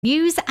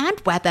News and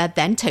weather,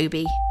 then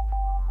Toby.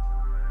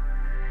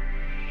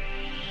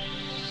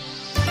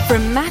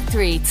 From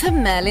Mathry to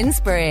Merlin's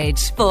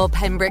Bridge for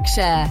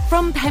Pembrokeshire.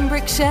 From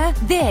Pembrokeshire,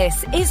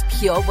 this is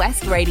Pure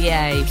West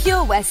Radio.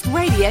 Pure West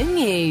Radio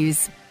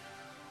News.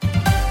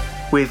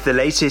 With the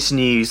latest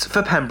news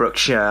for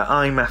Pembrokeshire,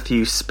 I'm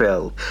Matthew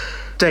Spill.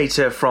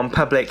 Data from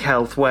Public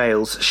Health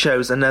Wales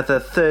shows another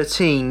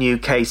 13 new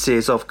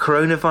cases of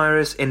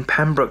coronavirus in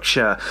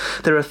Pembrokeshire.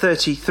 There are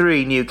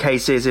 33 new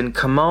cases in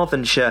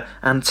Carmarthenshire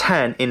and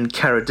 10 in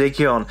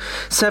Ceredigion.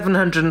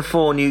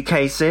 704 new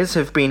cases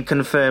have been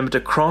confirmed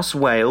across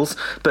Wales,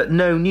 but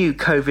no new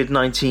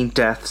COVID-19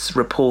 deaths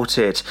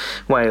reported.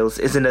 Wales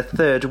is in a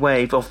third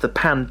wave of the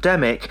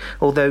pandemic,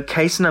 although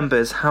case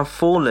numbers have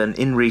fallen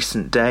in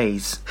recent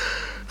days.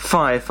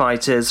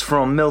 Firefighters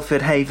from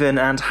Milford Haven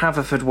and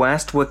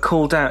Haverfordwest were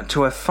called out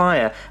to a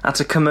fire at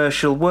a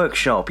commercial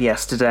workshop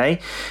yesterday.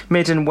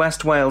 Mid and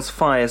West Wales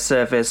Fire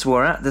Service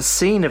were at the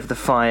scene of the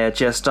fire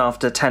just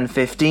after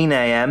 10:15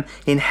 a.m.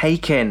 in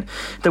Hakin.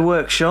 The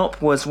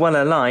workshop was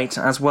well alight,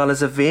 as well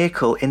as a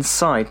vehicle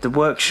inside the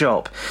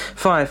workshop.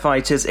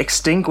 Firefighters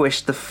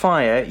extinguished the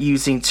fire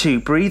using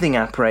 2 breathing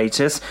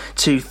apparatus,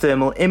 2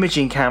 thermal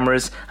imaging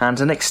cameras and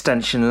an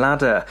extension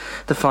ladder.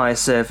 The fire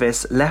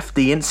service left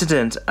the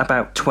incident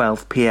about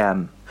 12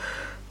 p.m.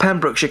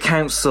 Pembrokeshire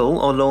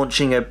Council are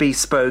launching a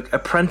bespoke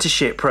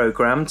apprenticeship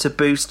programme to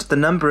boost the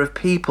number of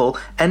people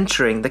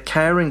entering the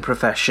caring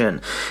profession.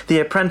 The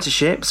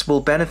apprenticeships will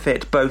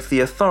benefit both the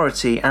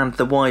authority and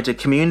the wider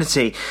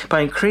community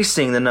by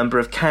increasing the number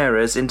of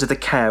carers into the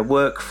care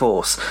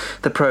workforce.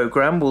 The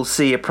programme will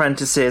see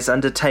apprentices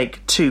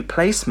undertake 2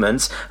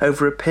 placements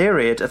over a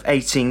period of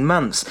 18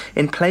 months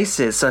in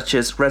places such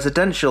as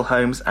residential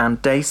homes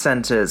and day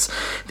centres.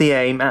 The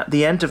aim at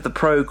the end of the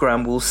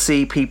programme will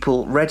see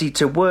people ready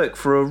to work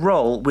for a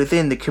role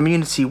within the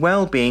community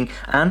wellbeing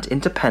and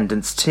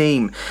independence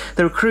team.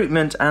 The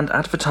recruitment and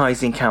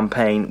advertising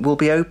campaign will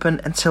be open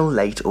until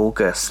late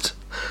August.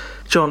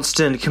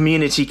 Johnston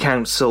Community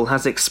Council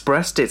has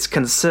expressed its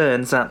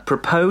concerns at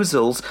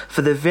proposals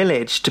for the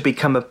village to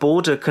become a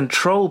border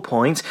control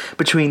point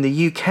between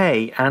the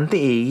UK and the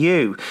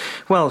EU.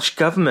 Welsh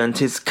Government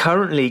is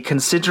currently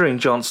considering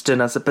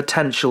Johnston as a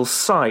potential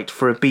site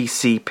for a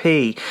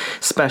BCP.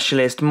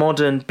 Specialist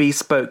modern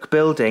bespoke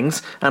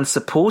buildings and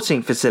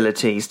supporting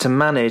facilities to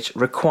manage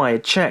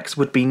required checks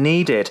would be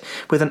needed,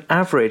 with an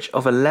average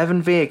of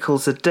 11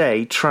 vehicles a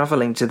day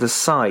travelling to the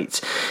site.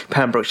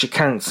 Pembrokeshire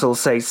Council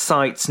says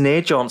sites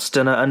near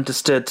Johnston are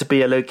understood to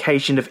be a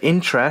location of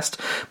interest,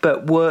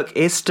 but work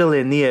is still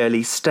in the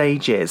early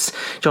stages.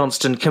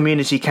 Johnston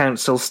Community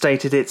Council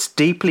stated it's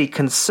deeply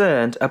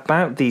concerned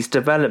about these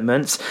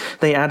developments.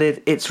 They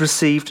added it's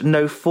received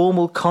no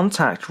formal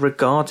contact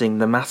regarding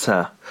the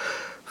matter.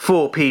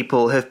 4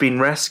 people have been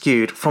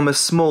rescued from a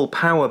small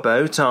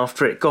powerboat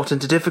after it got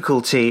into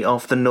difficulty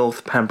off the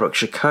North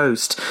Pembrokeshire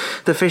coast.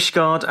 The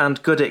Fishguard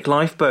and Goodwick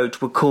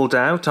lifeboat were called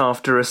out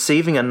after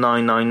receiving a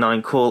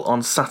 999 call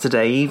on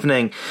Saturday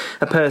evening.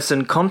 A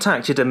person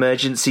contacted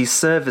emergency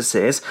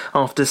services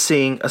after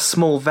seeing a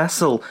small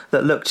vessel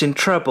that looked in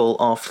trouble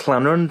off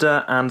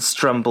Llanrunda and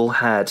Strumble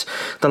Head.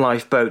 The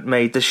lifeboat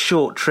made the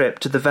short trip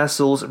to the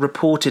vessel's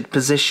reported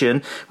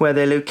position, where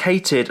they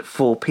located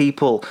 4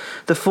 people.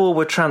 The 4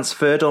 were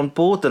transferred on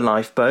board the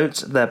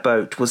lifeboat. Their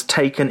boat was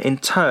taken in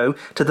tow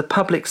to the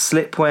public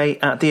slipway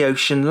at the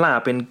Ocean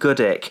Lab in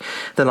Goodwick.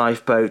 The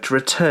lifeboat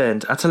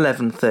returned at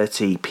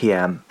 11:30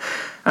 p.m.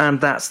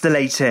 And that's the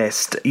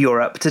latest.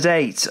 You're up to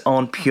date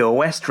on Pure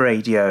West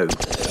Radio.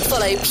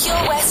 Follow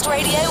Pure West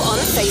Radio on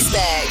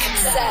Facebook.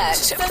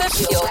 Search for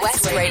Pure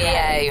West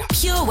Radio.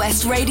 Pure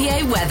West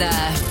Radio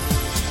weather.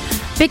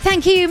 Big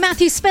thank you,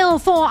 Matthew Spill,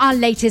 for our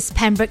latest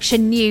Pembrokeshire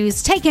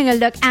news. Taking a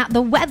look at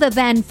the weather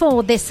then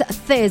for this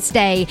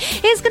Thursday.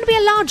 It's going to be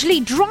a largely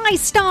dry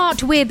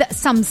start with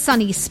some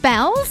sunny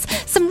spells.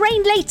 Some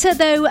rain later,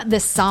 though,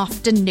 this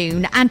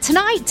afternoon. And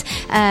tonight,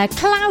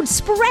 cloud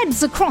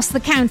spreads across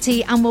the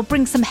county and will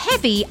bring some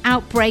heavy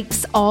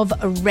outbreaks of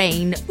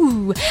rain.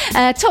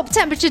 Top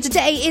temperature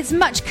today is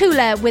much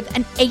cooler with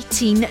an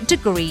 18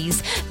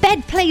 degrees.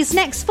 Bed plays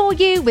next for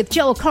you with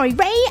Joel Corey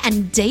Ray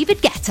and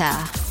David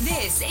Guetta.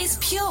 This is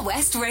Pure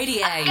West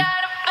Radio.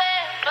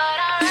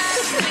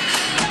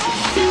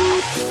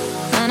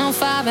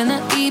 9:05 in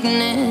the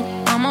evening,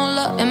 I'm all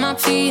up in my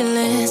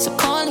feelings. So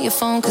call your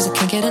phone cause I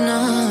can't get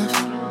enough.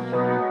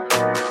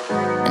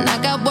 And I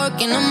got work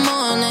in the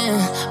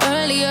morning,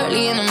 early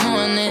in the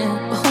morning.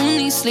 But who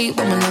needs sleep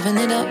when we're living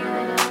it up?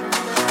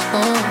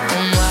 Oh,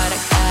 and what I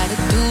gotta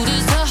do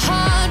this the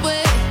hard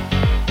way.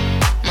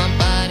 My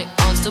body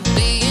wants to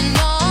be in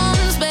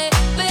arms, baby.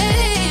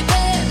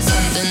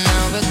 Something I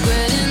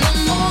regret in the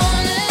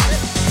morning.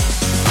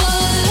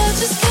 But I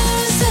just can't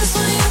resist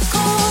when you're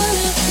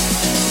calling.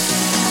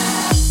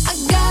 I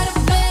got a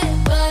bed,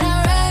 but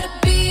I'd rather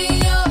be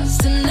yours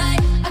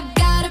tonight. I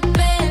got a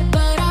bed,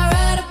 but I'd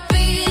rather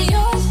be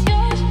yours.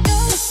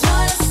 That's what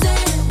I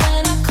said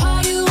when I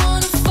call you on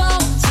the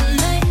phone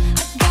tonight. I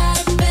got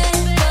a bed,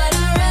 but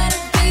I'd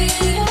rather be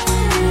yours.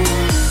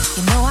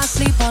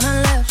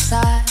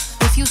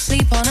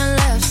 the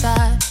left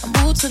side, I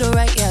move to the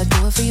right, yeah, I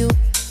do it for you.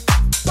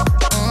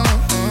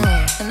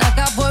 And I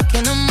got work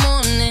in the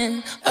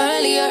morning,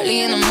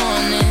 early in the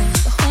morning.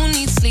 But who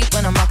needs sleep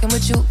when I'm rocking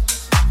with you?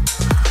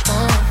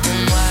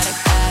 And what I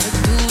gotta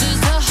do is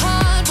the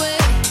hard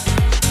way.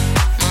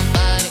 My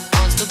body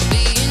wants to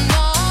be in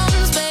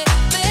arms,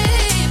 baby.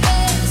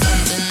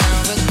 Something I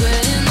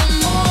regret in the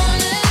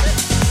morning.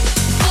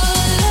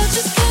 But I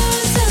just can't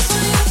resist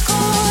when you're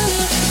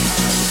calling.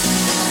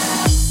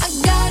 I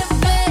got a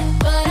bed,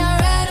 but I'd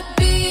rather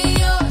be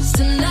yours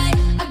tonight.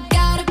 I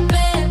got a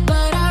bed,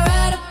 but I'd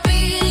rather be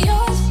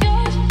yours.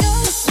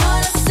 That's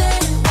what I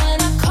said when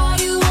I call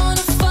you on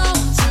the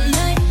phone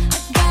tonight. I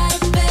got a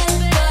bed,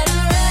 but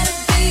I'd rather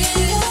be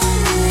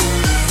yours.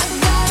 I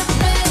got a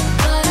bed,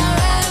 but I'd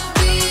rather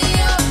be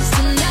yours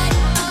tonight.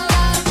 I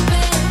got a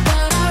bed,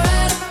 but I'd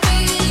rather be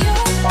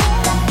yours.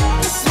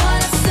 That's what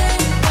I said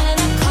when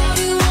I call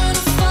you on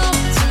the phone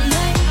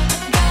tonight.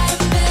 I got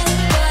a bed,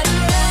 but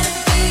I'd rather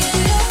be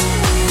yours.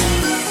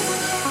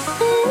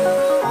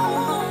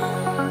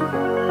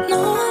 No,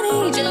 I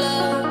need your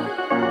love.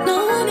 No,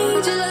 I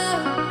need your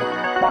love.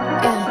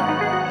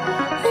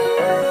 Yeah.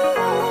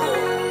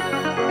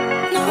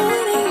 No,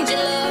 I need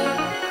your love.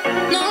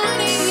 No, I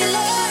need your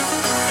love.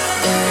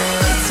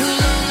 Way too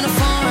long on the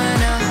phone right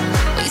now.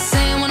 What you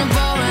saying wanna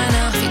roll right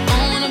now? You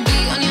don't wanna be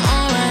on your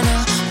own right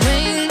now.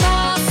 Ring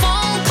my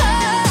phone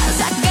 'cause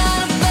I got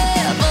a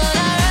bed, but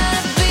I'd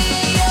rather be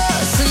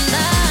yours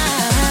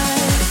tonight.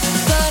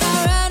 But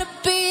I'd rather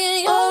be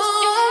yours.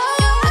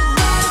 I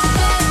got a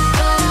bed,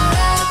 but I'd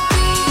rather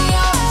be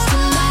yours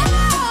tonight.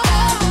 I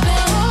got a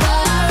bed,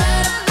 but I'd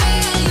rather be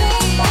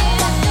yours.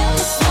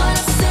 That's what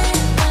I said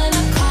when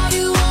I call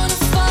you on the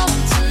phone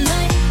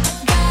tonight.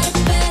 I got a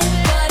bed,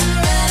 but I'd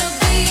rather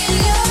be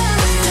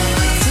yours.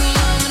 Too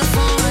long on the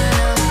phone right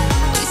now.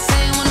 What you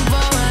saying wanna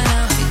roll right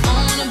now? You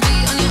don't wanna be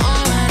on your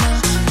own right now.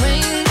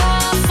 Ring my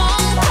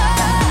phone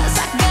 'cause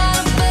I got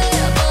a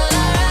bed, but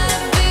I'd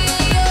rather be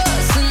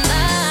yours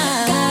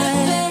tonight. Got a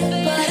bed,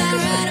 but I'd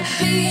rather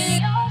be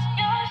yours.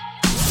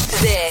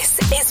 This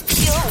is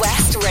Pure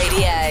West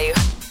Radio.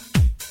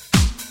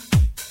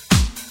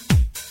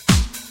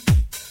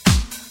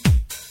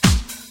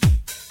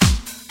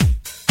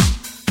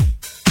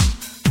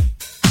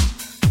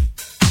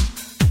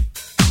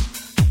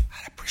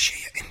 I'd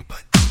appreciate your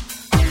input.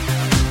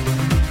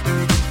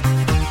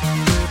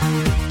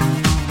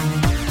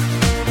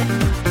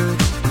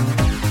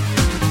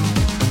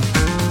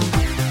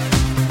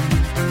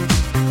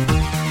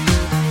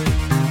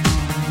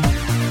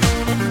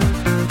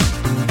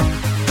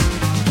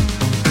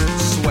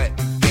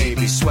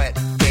 Sweat,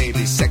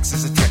 baby, sex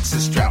is a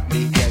Texas drought.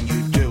 Me and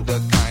you do the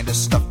kind of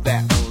stuff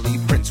that only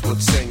Prince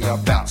would sing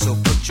about. So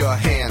put your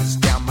hands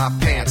down my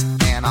pants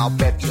and I'll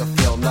bet you'll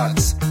feel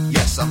nuts.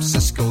 Yes, I'm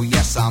Cisco,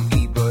 yes, I'm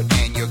Ebert,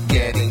 and you're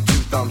getting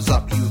 2 thumbs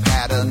up. You've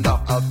had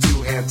enough of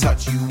 2-hand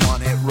touch. You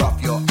want it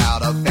rough, you're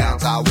out of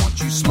bounds. I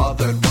want you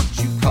smothered, want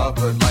you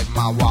covered like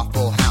my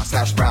Waffle House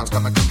hash browns.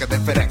 Coming quicker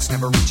than FedEx,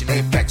 never reaching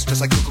apex.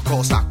 Just like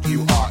Coca-Cola stock,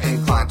 you are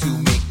inclined to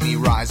make me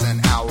rise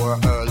an hour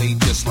early,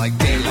 just like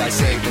daylight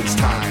savings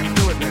time.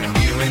 Do it now.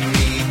 You and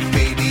me,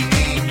 baby,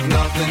 ain't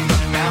nothing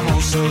but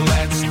mammals, so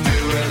let's do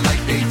it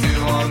like they do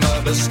on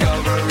the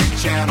Discovery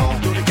Channel.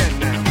 Do it again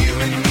now. You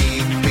and me,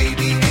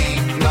 baby,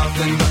 ain't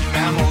nothing but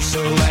mammals,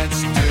 so let's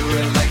do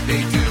it like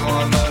they do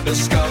on the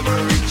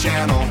Discovery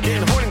Channel.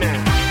 Getting horny now.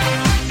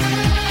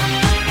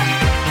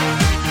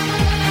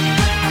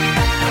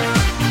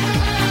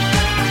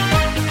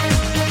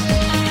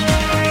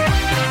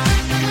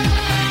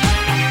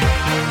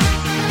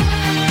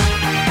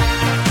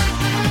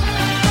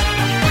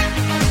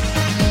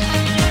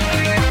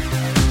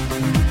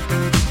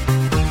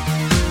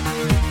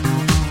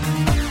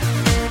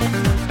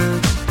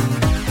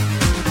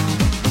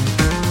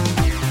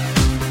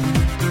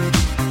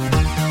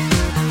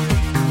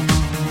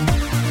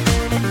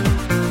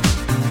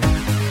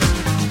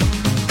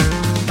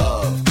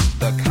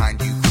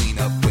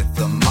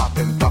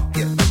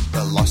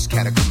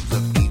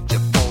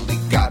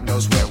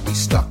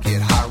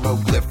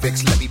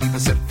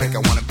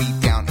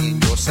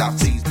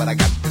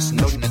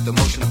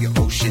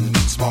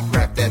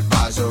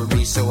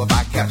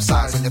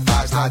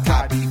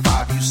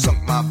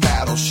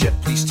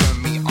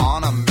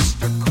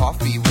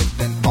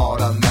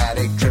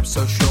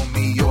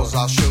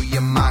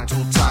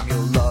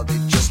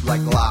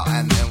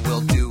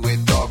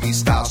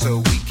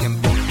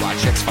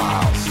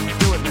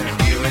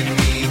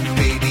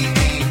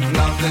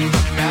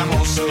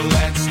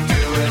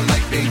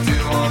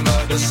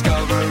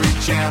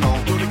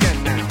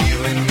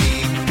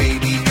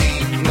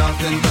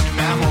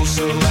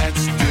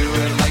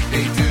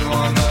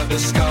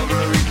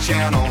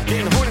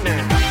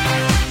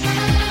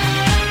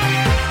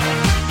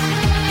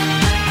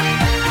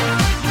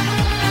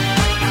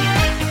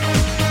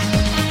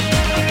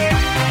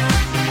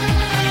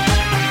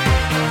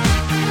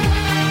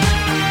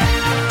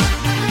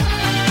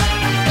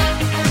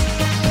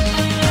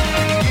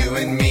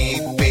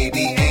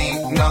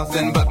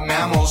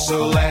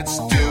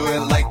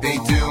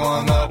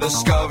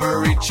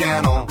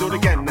 Do it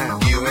again now.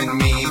 You and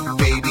me,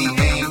 baby,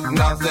 ain't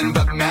nothing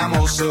but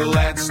mammals, so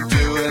let's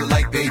do it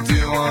like they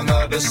do on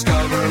the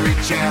Discovery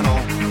Channel.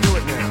 Do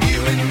it now.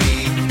 You and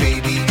me,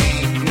 baby,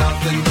 ain't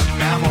nothing but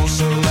mammals,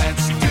 so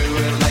let's do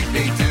it like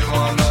they do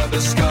on the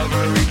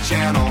Discovery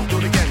Channel. Do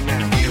it again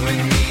now. You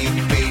and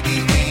me,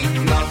 baby,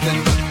 ain't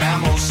nothing but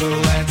mammals, so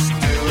let's do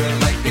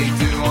it like they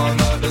do on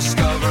the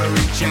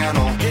Discovery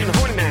Channel. Getting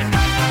horny now.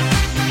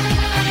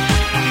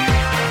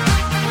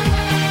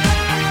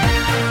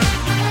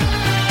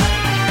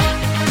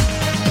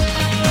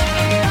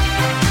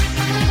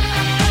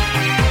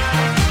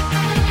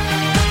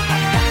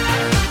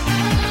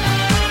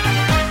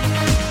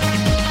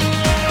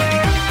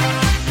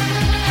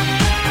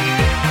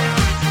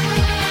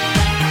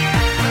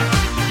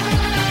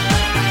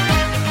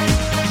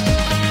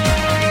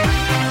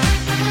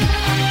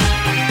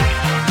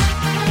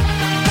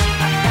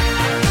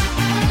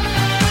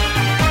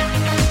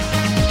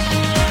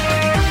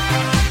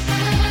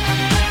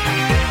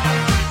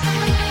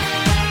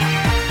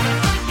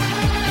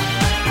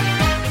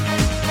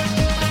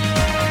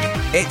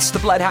 It's the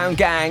Bloodhound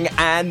Gang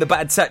and the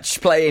Bad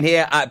Touch playing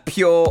here at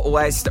Pure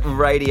West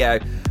Radio.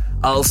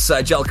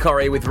 Also, Joel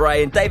Corey with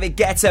Ray and David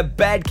Guetta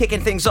Bed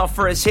kicking things off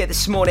for us here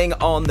this morning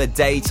on the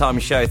daytime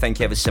show. Thank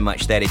you ever so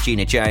much there to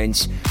Gina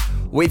Jones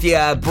with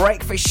your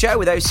breakfast show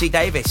with OC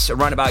Davis,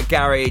 Runabout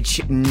Garage,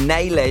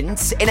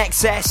 Nayland, In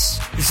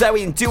Excess,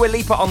 Zoe and Dua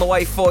Lipa on the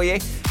way for you.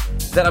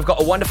 Then I've got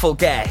a wonderful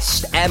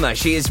guest, Emma.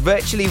 She is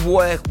virtually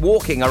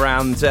walking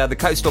around the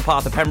coastal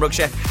path of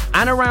Pembrokeshire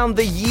and around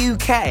the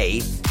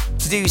UK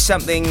to do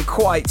something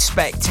quite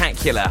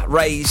spectacular,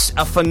 raise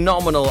a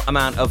phenomenal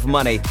amount of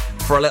money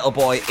for a little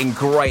boy in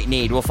great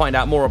need. We'll find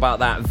out more about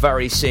that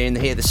very soon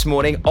here this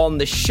morning on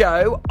the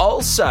show.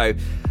 Also,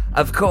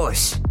 of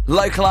course,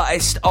 local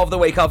artist of the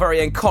week, our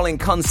very own Colin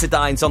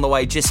Considine's on the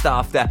way just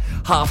after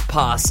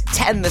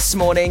 10:30 this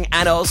morning.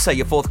 And also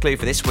your fourth clue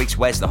for this week's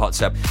Where's the Hot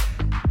Tub?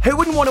 Who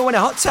wouldn't want to win a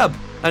hot tub?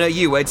 I know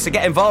you would, so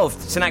get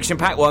involved. It's an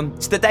action-packed one.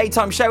 It's the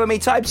daytime show with me,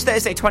 Tobes,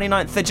 Thursday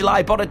 29th of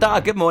July.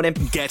 Bodadar, good morning.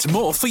 Get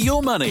more for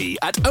your money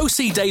at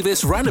OC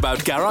Davis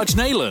Roundabout Garage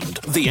Nayland,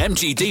 the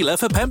MG dealer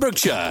for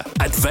Pembrokeshire.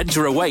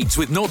 Adventure awaits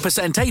with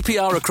 0%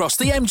 APR across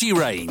the MG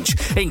range,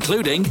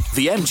 including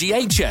the MG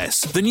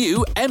HS, the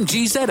new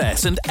MG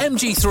ZS and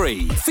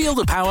MG3. Feel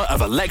the power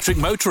of electric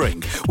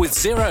motoring with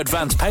zero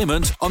advance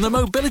payment on the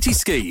mobility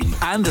scheme.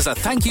 And as a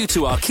thank you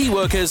to our key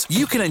workers,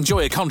 you can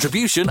enjoy a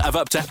contribution of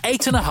up to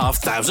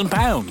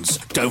 £8,500.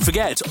 Don't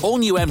forget, all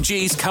new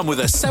MGs come with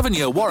a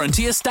 7-year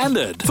warranty as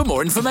standard. For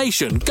more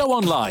information, go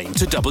online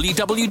to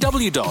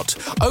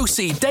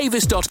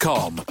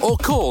www.ocdavis.com or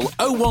call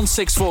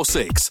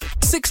 01646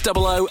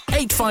 600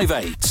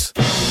 858.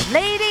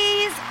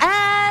 Ladies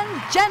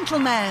and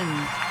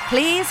gentlemen,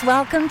 please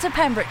welcome to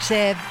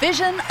Pembrokeshire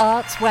Vision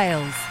Arts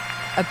Wales,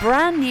 a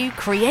brand new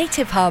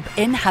creative hub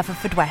in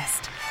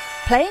Haverfordwest,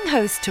 playing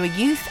host to a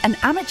youth and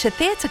amateur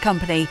theatre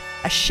company,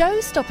 a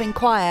show-stopping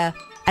choir,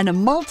 and a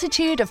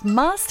multitude of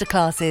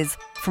masterclasses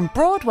from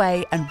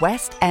Broadway and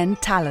West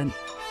End talent,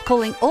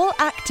 calling all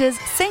actors,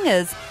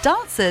 singers,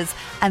 dancers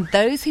and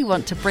those who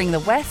want to bring the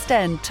West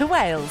End to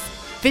Wales.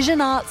 Vision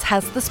Arts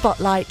has the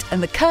spotlight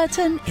and the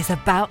curtain is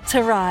about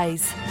to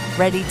rise.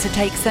 Ready to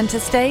take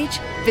centre stage?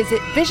 Visit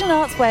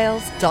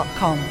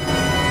visionartswales.com.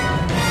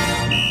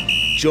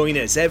 Join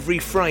us every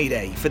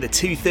Friday for the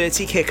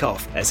 2:30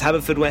 kickoff as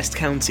Haverfordwest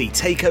County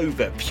take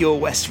over Pure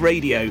West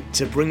Radio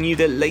to bring you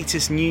the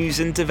latest news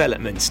and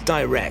developments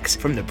direct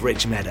from the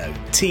Bridge Meadow.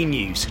 Team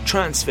news,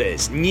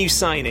 transfers, new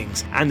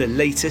signings and the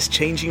latest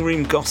changing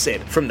room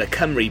gossip from the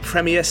Cymru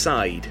Premier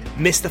side.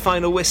 Miss the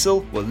final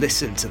whistle? Well,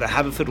 listen to the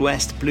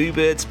Haverfordwest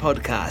Bluebirds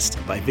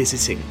podcast by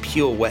visiting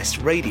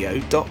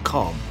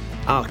purewestradio.com.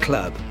 Our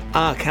club,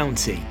 our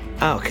county,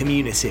 our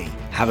community.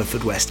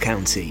 Haverfordwest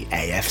County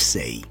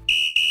AFC.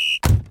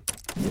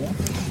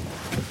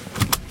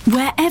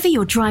 Wherever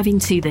you're driving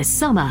to this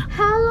summer,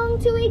 how long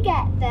till we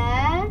get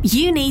there?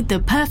 You need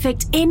the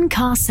perfect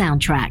in-car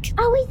soundtrack.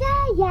 Are we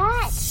there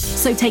yet?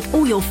 So take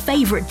all your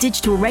favourite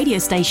digital radio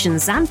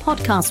stations and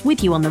podcasts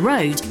with you on the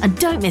road and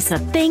don't miss a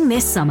thing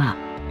this summer.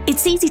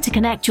 It's easy to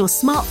connect your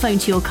smartphone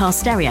to your car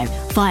stereo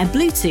via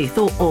Bluetooth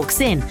or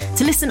aux-in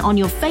to listen on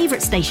your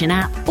favourite station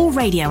app or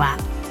radio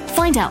app.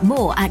 Find out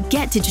more at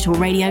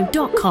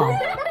getdigitalradio.com.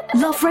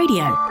 Love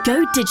radio.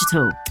 Go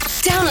digital.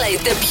 Download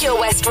the Pure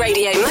West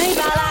Radio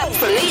mobile app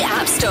from the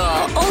App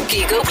Store or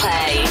Google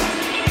Play.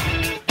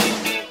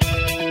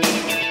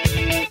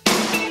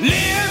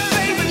 Sleep.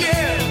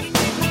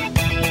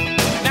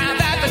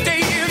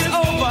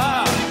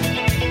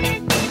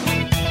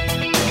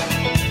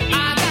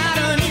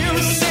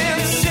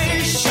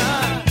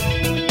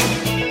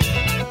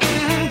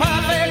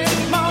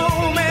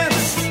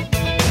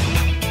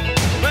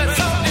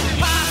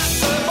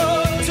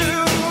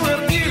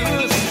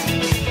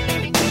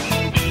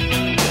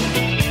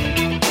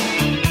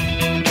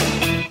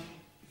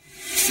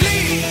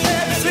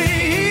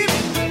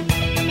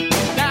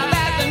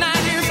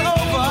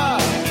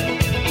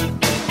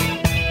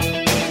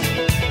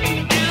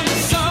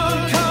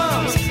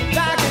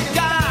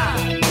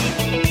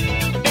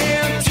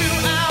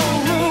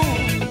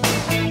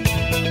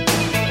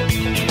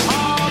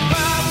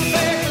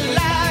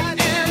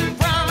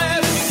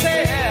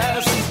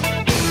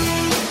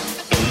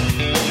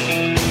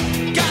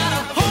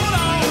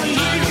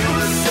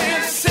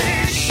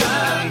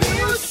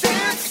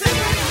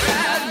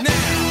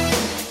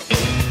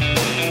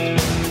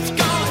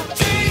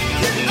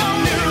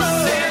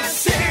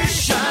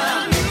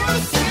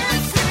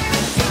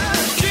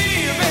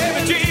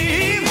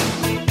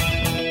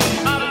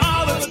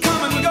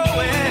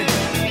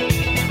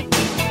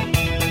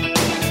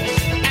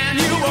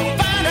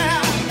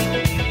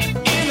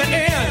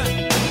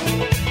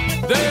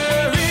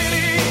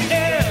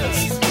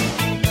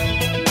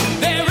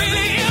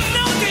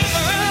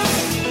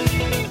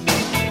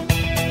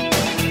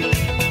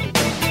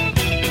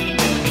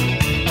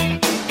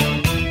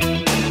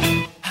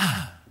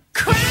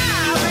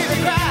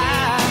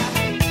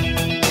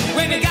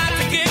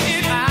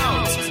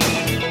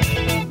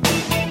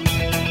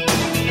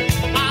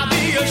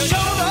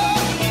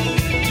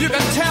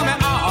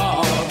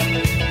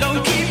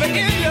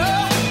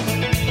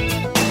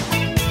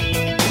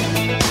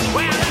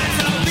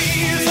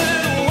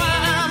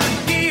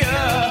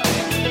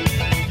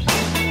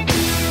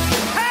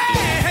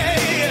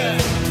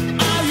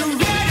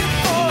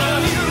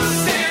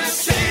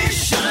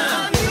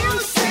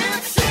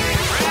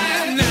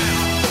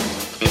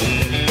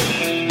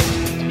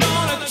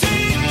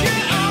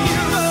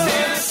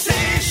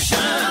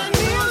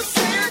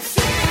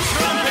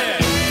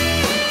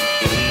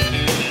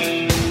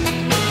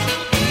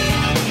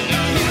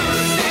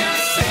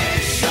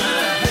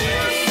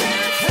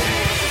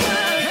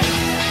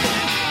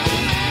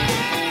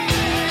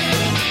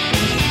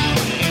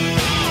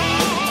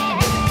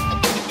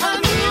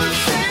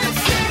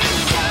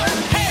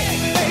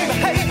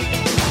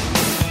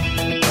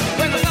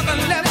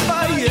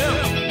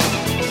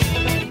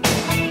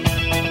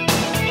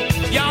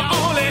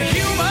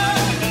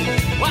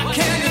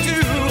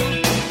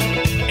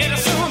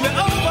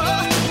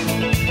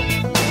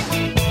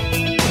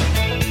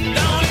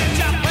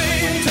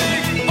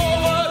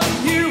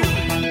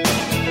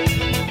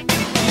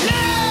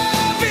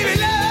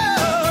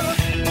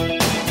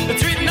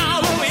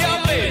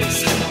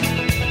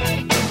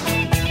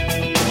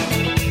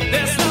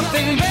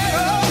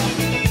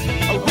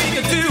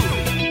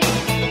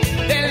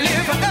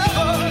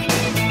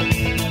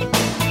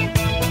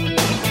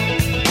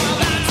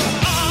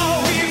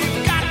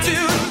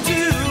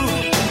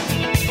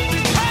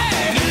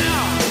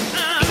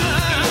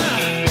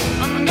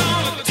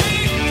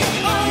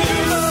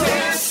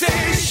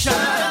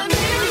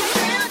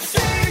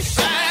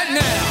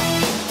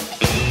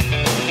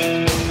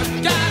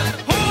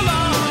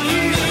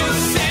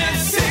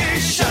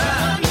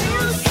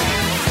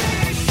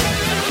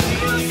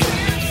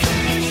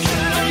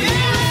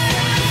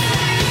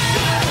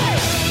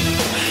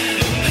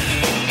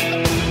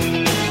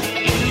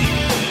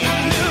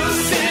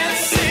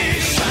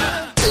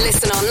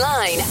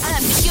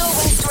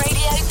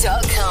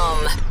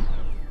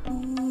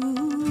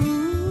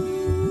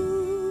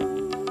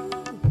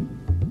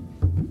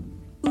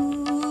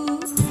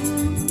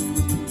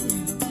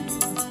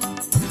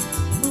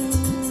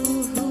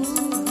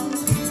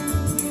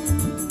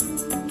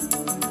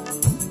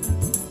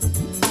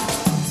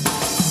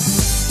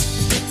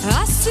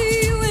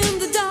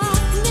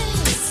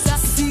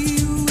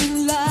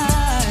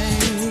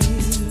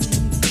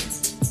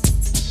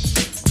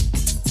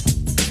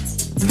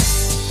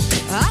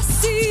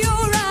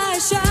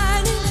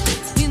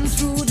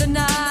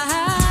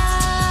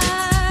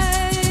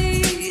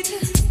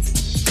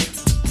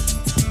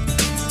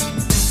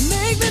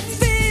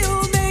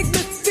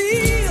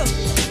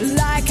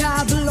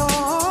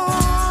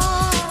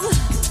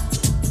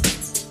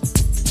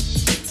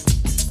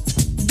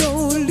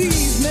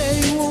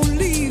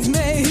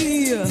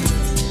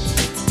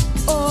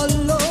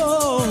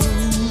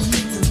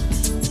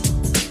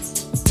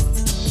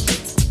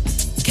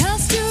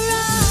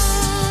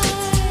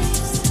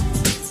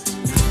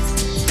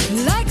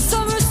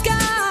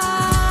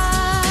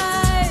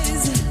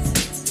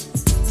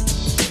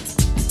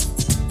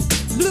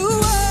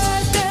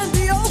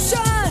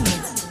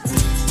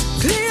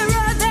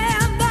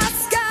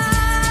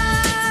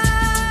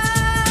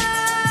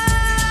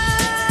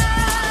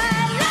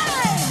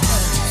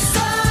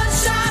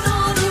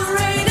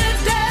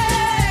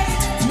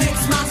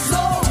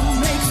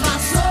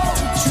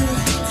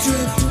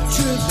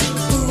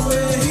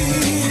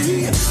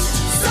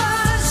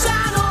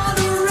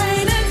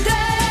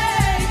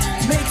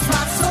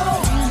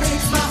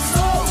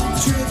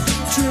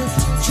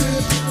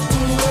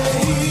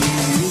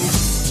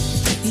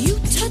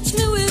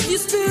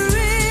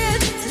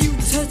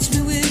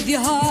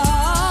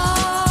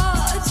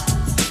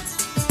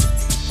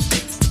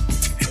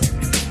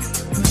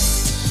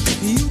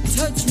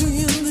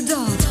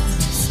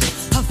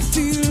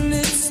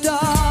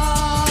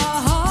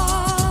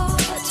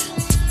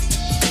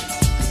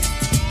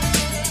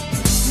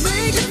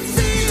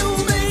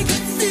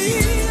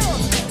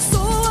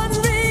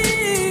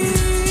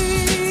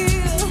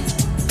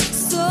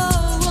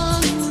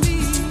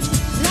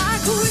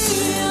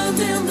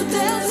 in the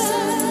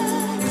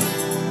desert,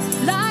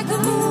 like the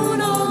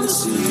moon on the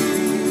sea.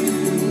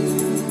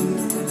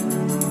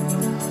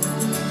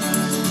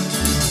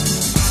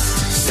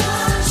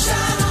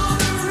 Sunshine on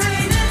a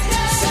rainy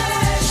day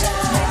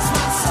makes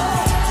my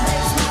soul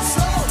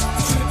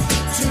drip,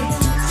 drip,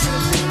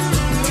 drip in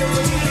the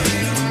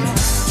rain.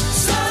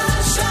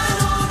 Sunshine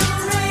on a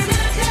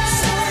rainy day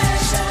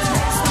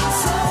makes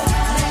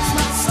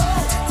my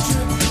soul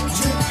drip,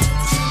 drip,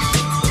 drip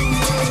in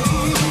the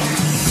rain.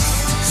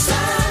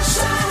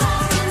 Sunshine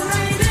on a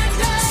rainy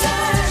day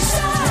makes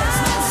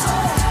my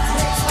soul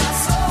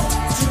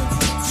drip,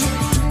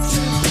 drip,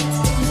 drip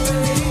in the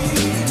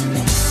rain.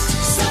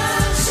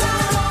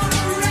 Sunshine on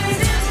a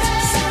rainy day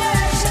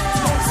makes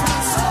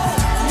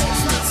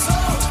my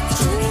soul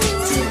drip,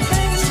 drip,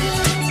 drip in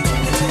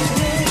the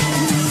rain.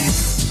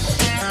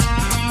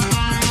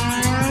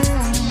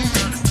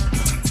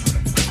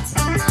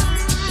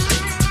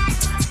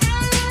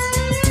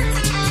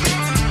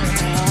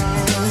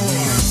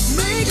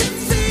 Make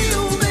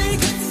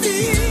it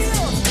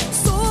feel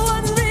so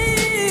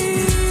unreal,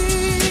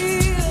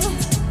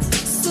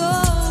 so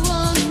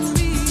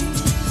unreal.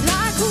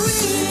 Like a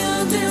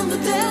wind in the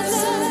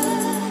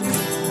desert,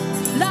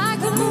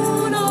 like a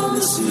moon on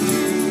the sea.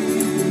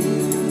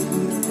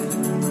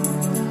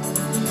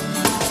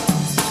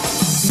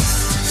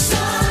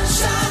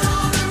 Sunshine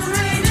on a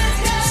rainy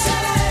day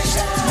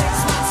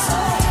makes my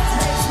soul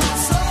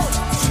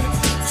drip,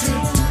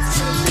 drip,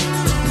 drip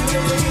in the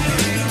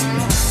rain.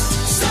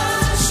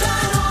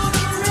 Sunshine on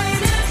a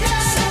rainy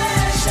day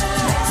makes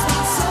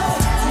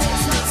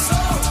my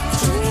soul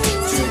drip,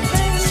 drip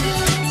in the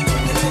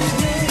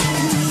rain.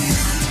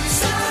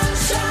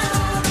 Sunshine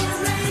on a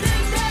rainy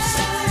day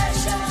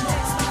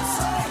makes my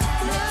soul.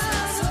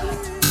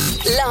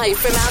 Live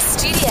from our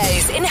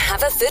studios in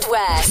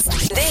Haverfordwest,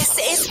 this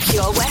is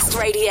Pure West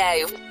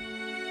Radio.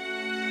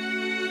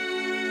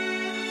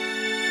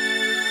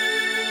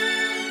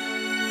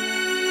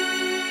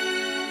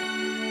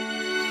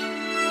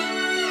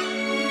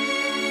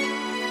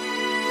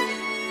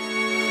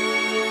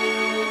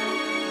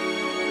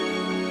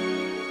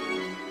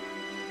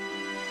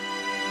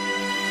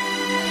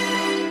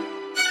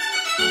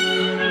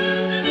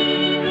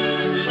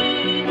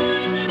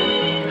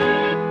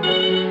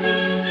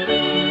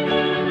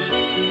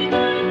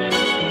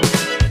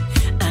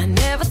 I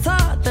never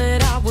thought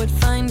that I would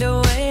find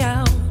a way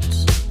out.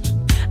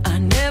 I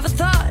never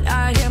thought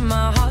I'd hear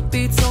my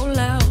heartbeat so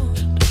loud.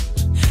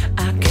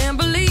 I can't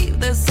believe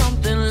there's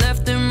something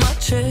left in my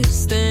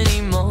chest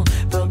anymore.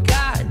 But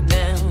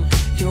goddamn,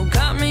 you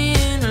got me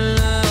in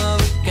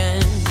love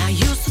again. I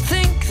used to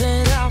think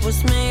that I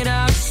was made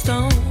out of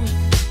stone.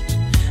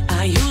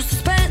 I used to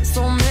spend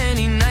so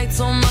many nights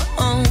on my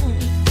own.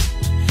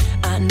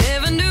 I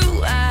never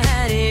knew I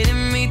had it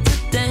in me to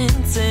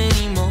dance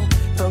anymore.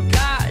 But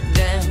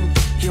goddamn,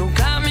 you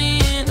got me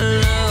in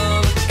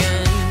love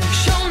again.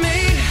 Show me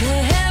the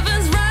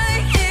heavens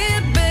right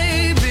here,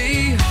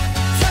 baby.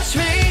 Touch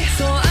me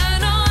so I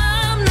know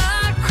I'm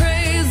not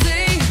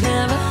crazy.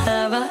 Never,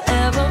 ever,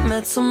 ever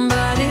met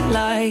somebody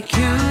like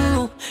you.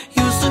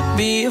 Used to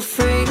be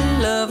afraid of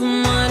love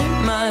and what it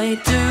might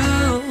do.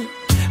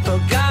 But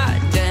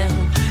goddamn,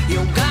 you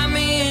got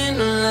me in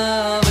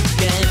love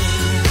again.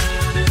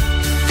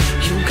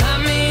 You got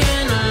me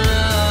in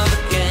love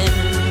again.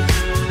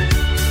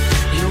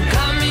 You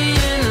got me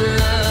in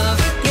love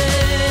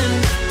again.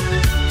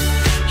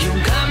 You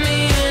got me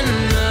in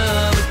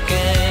love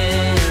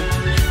again,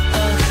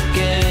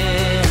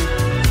 again.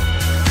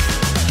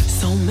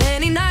 So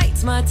many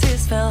nights my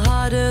tears fell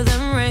harder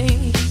than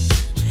rain.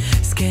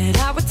 Scared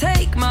I would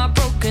take my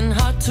broken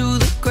heart to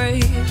the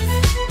grave.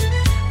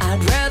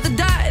 I'd rather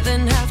die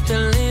than have to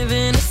live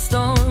in a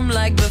storm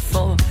like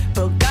before.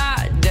 But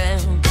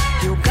goddamn,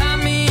 you got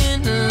me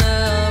in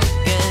love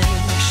again.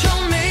 Show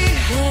me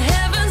the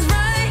heavens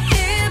right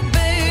here,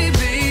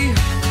 baby.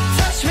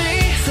 Touch me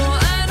so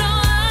I know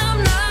I'm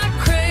not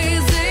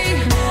crazy.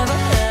 Never,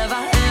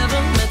 ever,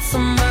 ever met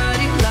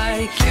somebody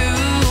like you.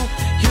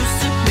 Used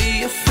to be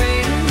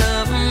afraid of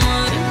love and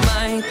what it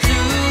might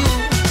do.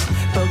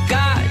 But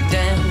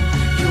goddamn,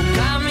 you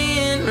got me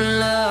in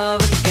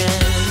love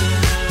again.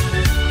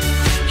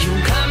 You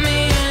got me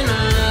in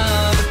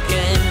love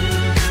again.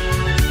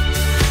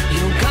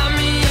 You got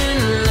me in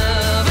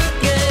love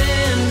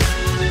again.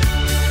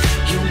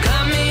 You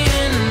got me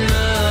in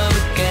love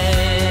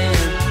again,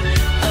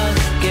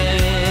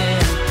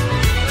 again.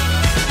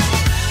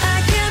 I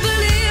can't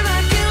believe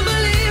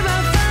I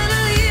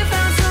finally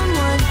found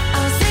someone.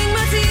 I'll sink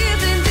my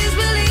teeth in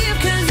disbelief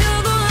 'cause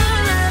you're the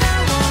one that I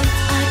want.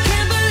 I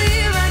can't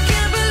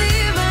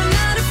believe I'm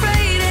not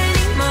afraid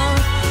anymore.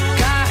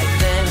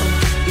 Goddamn,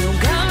 you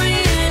got me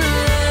in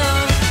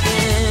love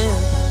again.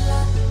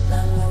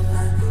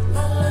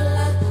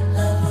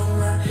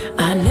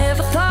 I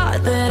never thought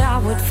that I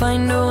would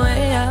find a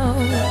way out.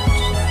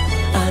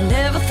 I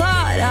never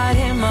thought I'd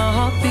hear my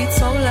heartbeat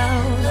so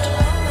loud.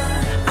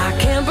 I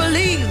can't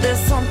believe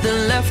there's something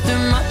left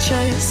in my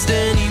chest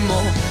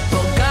anymore.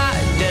 But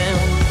goddamn,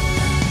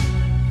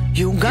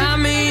 you got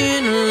me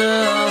in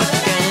love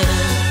again.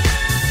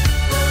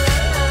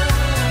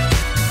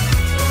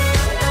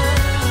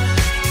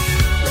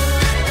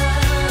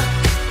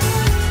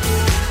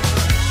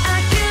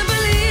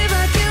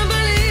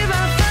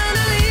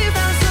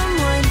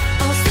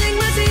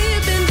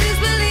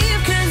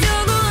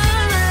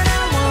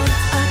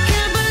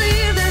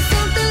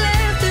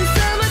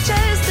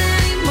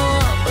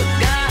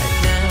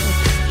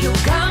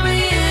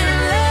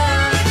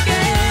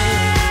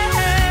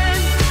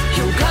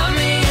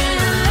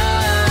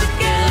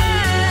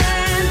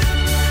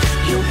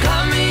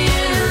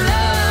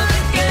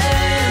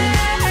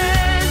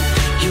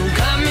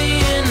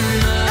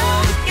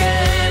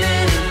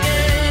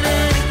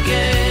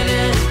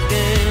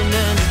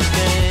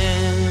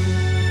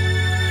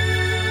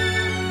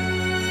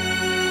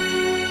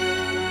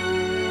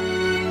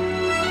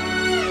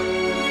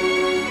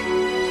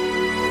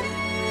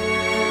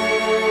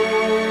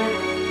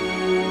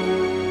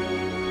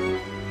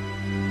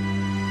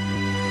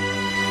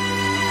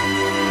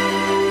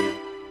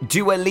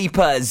 Dua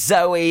Lipa,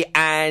 Zoe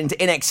and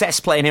In Excess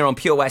playing here on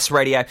Pure West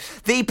Radio,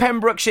 the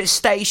Pembrokeshire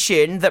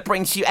station that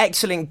brings you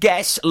excellent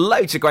guests,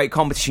 loads of great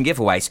competition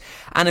giveaways,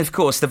 and of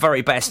course the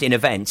very best in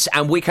events.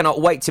 And we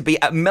cannot wait to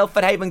be at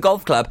Milford Haven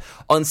Golf Club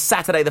on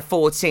Saturday the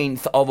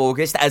 14th of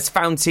August as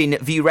Fountain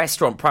View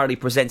Restaurant proudly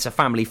presents a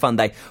family fun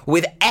day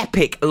with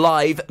epic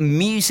live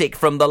music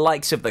from the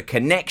likes of The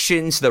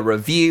Connections, The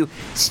Review,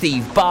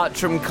 Steve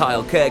Bartram,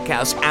 Kyle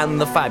Kirkhouse and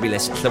the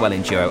fabulous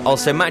Llewellyn Duo.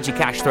 Also Magic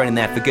Cash thrown in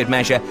there for good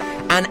measure,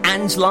 and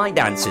Anne's Line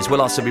Dancers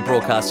will also be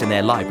broadcasting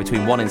there live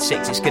between 1 and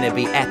 6. It's going to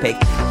be epic.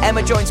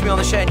 Emma joins me on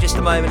the show in just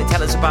a moment to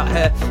tell us about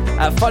her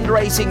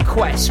fundraising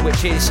quest,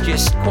 which is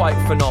just quite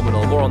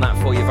phenomenal. More on that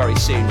for you very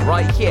soon,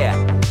 right here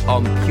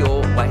on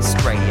Pure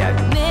West Radio.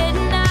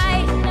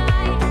 Midnight,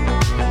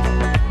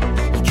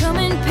 you come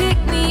and pick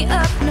me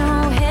up,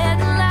 no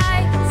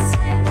headlights.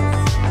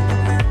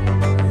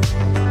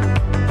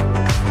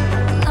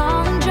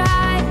 Long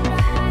drive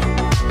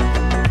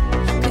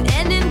could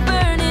end in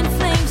burning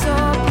flames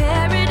or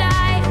paradise.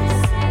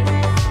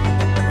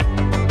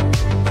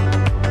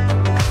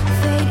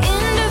 Fade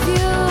into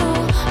view.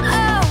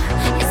 Oh,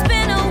 it's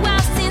been a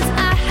while since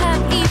I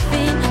have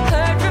even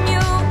heard from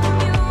you.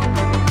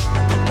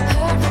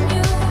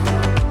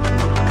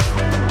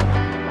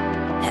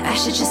 I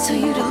should just tell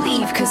you to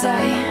leave, 'cause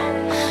I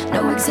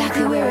know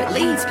exactly where it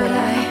leads, but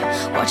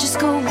I watch us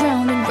go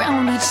round and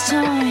round each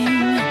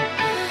time.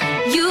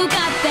 You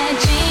got that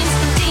James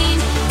Dean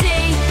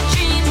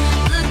daydream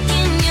look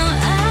in your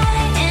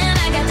eye, and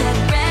I got that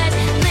red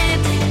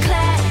lip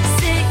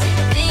classic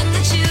thing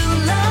that you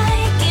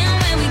like. And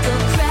when we go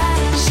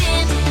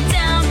crashing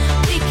down,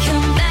 we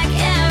come back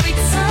every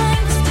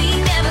time, 'cause we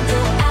never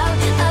go out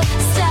of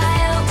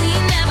style. We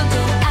never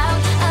go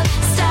out of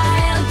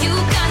style. You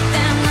got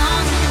that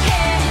long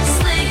hair,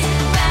 slick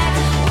back,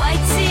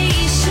 white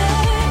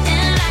t-shirt,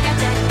 and I got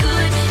that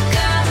good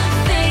girl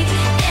fade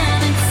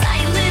and a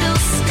tight little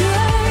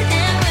skirt.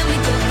 And when we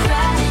go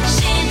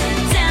crashing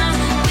down,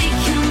 we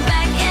come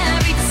back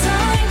every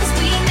time, 'cause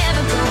we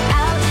never go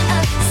out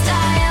of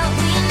style.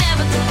 We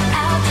never go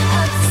out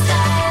of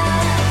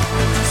style.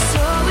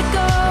 So it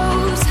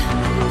goes.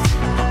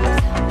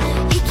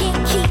 He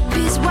can't keep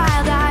his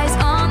wild eyes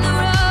on the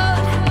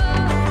road.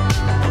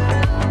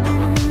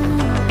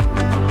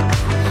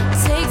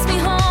 Takes me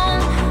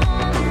home.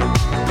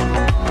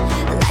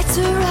 Lights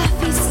are off,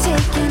 he's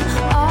taking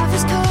off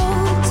his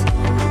coat.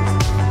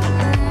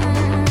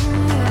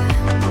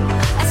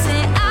 I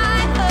say I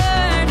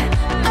heard,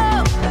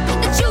 oh,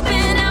 that you've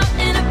been out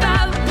and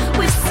about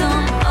with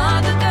some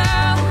other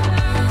girl.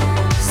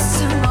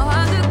 Some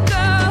other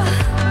girl.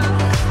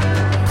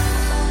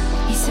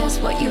 He says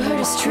what you heard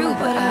is true,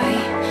 but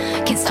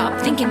I can't stop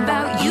thinking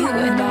about you.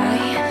 And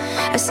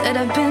I said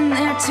I've been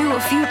there too a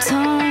few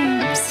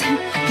times.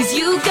 'Cause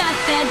you got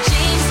that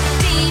James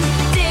Dean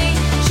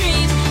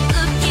daydream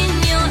look in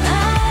your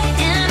eye,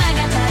 and I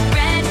got that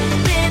red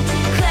lip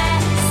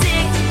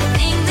classic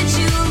thing that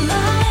you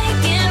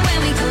like. And when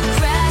we go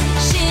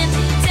crashing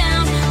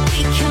down, we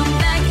come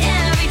back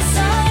every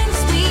time,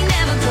 'cause we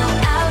never go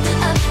out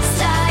of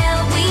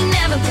style. We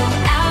never go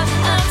out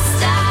of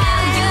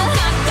style. You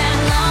got that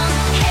long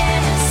hair,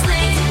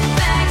 slick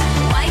back,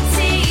 white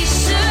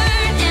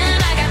t-shirt, and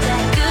I got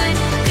that good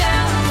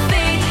girl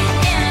fade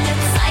and a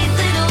tight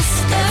little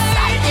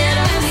skirt. And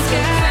when we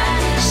go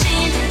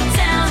crashing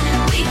down,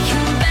 we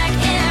come back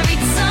every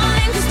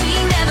time, 'cause we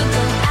never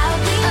go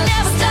out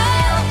of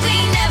style. We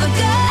never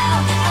go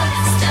out of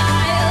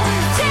style.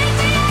 Take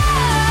me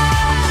out,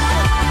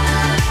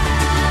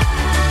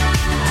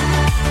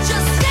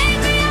 just take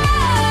me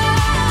out.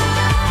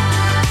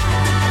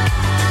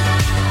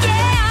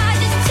 Yeah,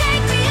 just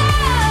take me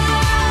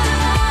out.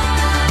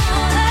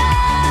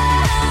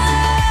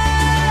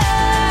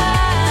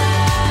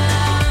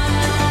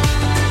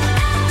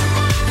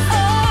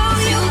 Oh,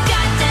 you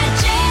got that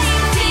James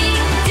Dean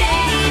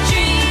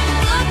daydream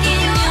look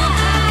in your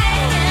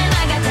eye, and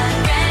I got that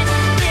red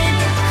lip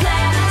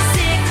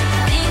classic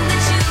thing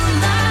that you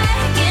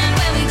like. And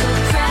when we go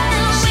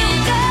crashing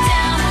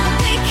down,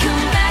 we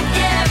come back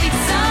every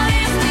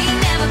time. We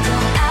never go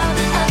out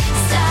of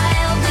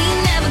style. We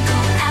never go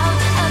out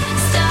of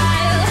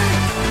style.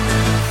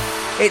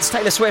 It's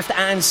Taylor Swift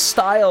and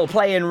Style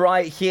playing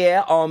right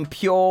here on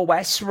Pure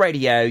West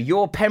Radio,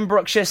 your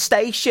Pembrokeshire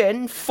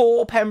station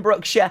for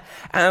Pembrokeshire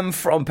and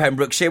from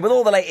Pembrokeshire, with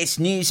all the latest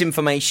news,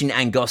 information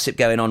and gossip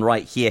going on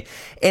right here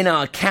in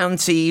our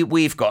county.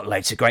 We've got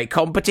loads of great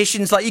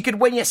competitions, like you could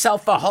win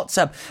yourself a hot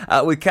tub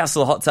with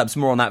Castle Hot Tubs.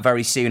 More on that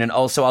very soon. And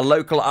also our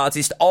local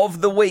artist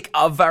of the week,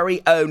 our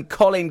very own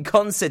Colin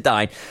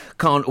Considine.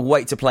 Can't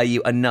wait to play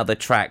you another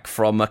track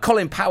from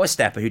Colin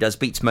Powerstepper, who does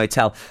Beats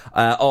Motel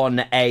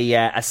on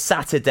a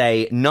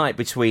Saturday night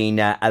between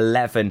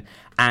 11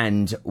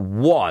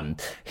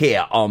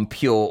 here on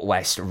Pure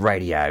West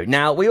Radio.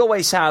 Now, we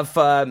always have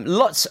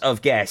lots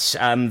of guests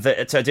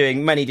that are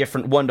doing many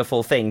different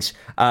wonderful things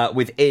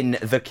within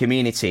the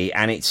community,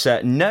 and it's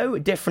no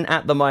different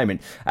at the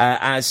moment,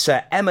 as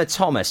Emma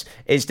Thomas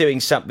is doing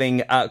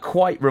something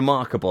quite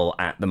remarkable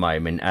at the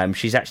moment.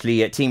 She's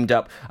actually teamed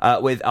up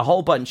with a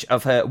whole bunch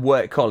of her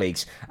work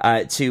colleagues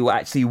to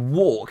actually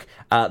walk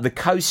the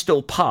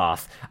coastal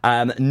path,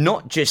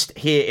 not just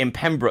here in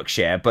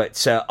Pembrokeshire,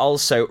 but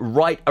also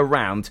right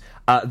around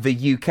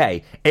the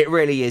UK. It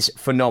really is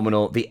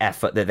phenomenal, the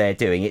effort that they're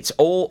doing. It's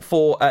all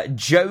for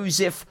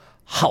Joseph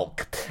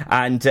Hulk,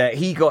 and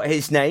he got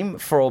his name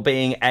for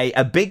being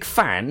a big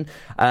fan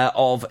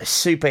of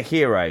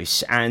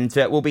superheroes, and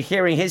we'll be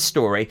hearing his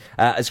story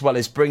as well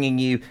as bringing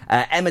you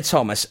Emma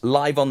Thomas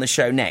live on the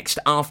show next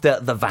after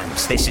the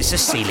Vamps. This is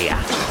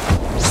Cecilia.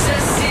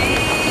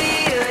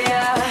 Cecilia,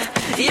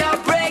 you're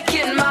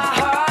breaking my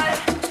heart,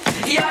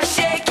 you're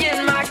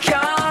shaking my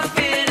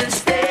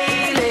confidence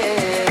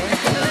daily.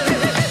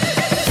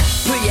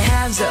 Put your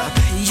hands up,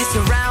 you're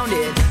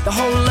surrounded, the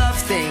whole love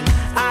thing,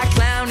 I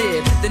clowned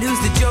it. Then who's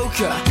the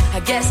joker? I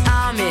guess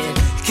I'm in,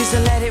 cause I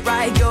let it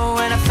right go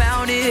and I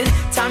found it.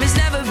 Time has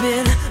never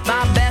been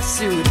my best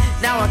suit,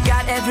 now I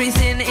got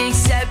everything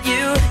except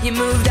you. You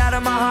moved out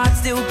of my heart,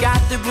 still got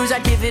the bruise, I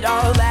give it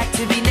all back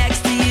to be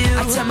next to you.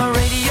 I turn my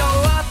radio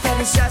up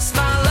and it's just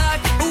my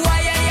luck.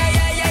 Why,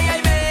 yeah,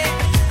 babe.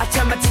 I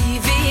turn my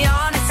TV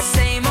on, it's the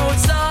same old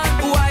song.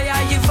 Why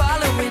are you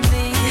following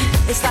me?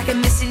 It's like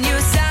I'm missing you,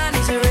 sign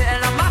is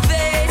written on my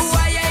face.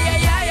 Why, yeah.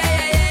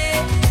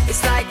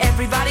 It's like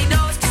everybody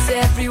knows, cause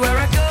everywhere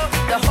I go,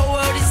 the whole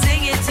world is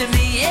singing to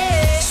me,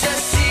 yeah.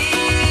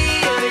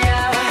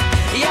 Cecilia,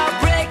 you're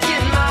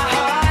breaking my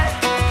heart,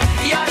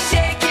 you're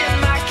shaking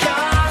my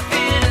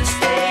confidence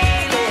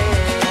daily.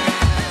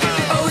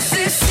 Oh,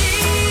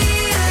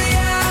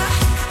 Cecilia,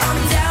 I'm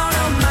down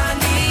on my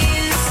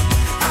knees,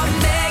 I'm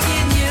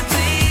begging you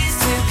please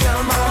to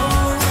come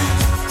home.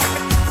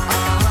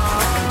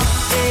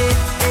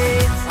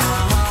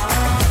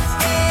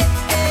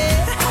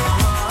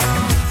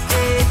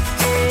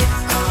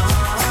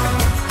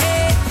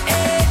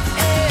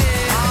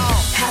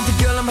 Had the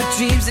girl of my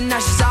dreams and now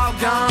she's all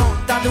gone.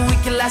 Thought that we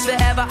could last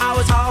forever, I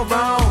was all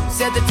wrong.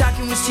 Said the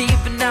talking was cheap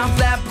and now I'm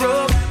flat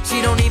broke.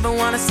 She don't even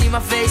wanna see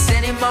my face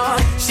anymore.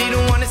 She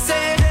don't wanna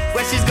say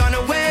where she's gonna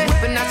wait,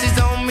 but now she's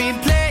on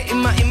replay in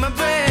my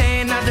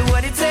brain. I do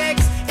what it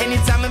takes, any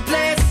time and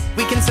place.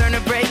 We can turn a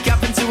break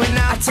up into an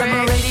outbreak. I turn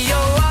my radio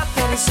up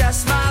and it's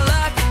just my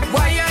luck.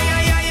 Why, yeah,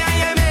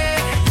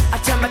 me. I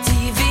turn my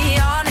TV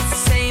on, it's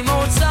the same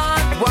old song.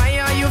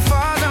 Why are you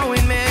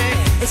following me?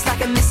 It's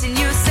like I'm missing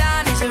you,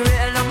 sign is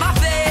written on my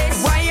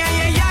face. Why, yeah.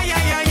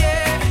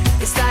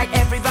 It's like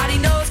everybody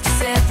knows,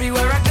 cause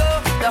everywhere I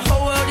go, the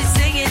whole world is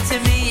singing to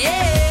me,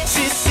 yeah.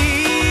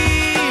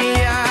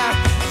 Cecilia,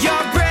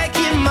 you're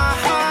breaking my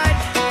heart,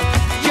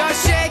 you're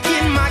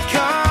shaking my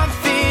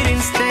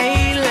confidence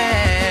daily.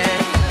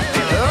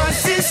 Oh,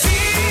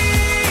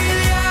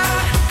 Cecilia,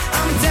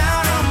 I'm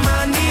down on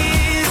my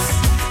knees,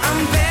 I'm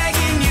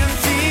begging you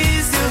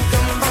please to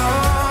come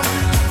home.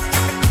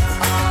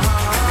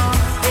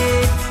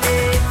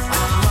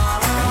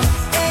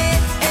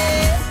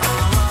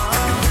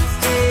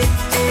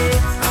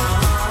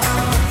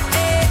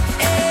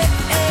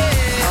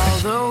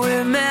 Although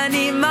we're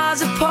many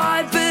miles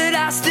apart, but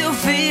I still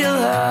feel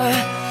her.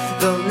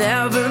 There'll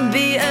never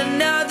be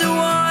another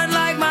one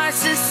like my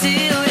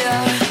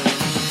Cecilia.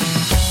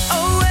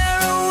 Oh,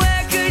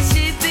 where could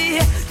she be?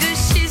 Does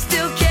she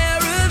still care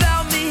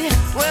about me?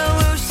 When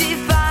will she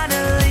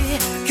finally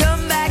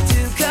come back to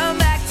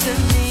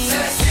me?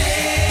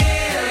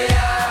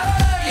 Cecilia,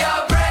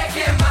 you're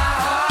breaking my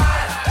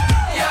heart,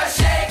 you're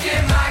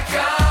shaking my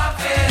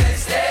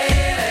confidence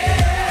daily.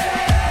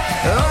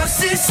 Oh,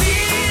 Cecilia,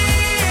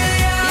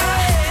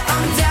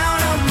 I'm down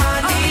on my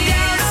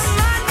knees,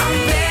 I'm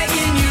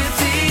begging you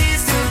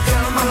please to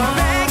come home.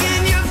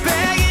 Begging you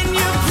please.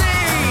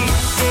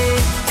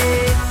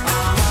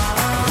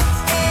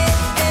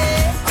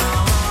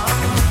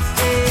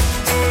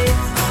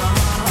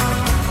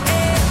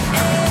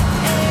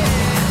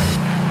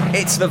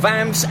 It's the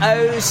Vamps,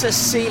 Oh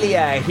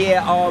Cecilia, here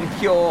on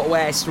Pure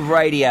West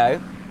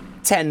Radio.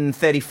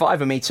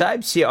 10:35 of me,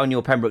 Tobes, here on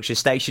your Pembrokeshire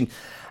station.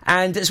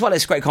 And as well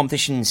as great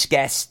competitions,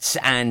 guests,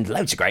 and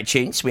loads of great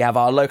tunes, we have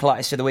our local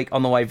artist of the week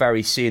on the way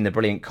very soon, the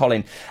brilliant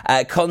Colin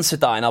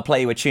Considine. I'll play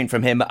you a tune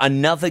from him,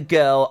 Another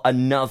Girl,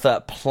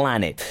 Another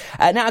Planet.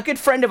 Now, a good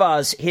friend of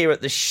ours here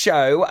at the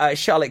show,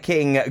 Charlotte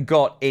King,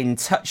 got in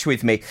touch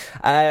with me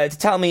to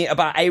tell me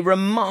about a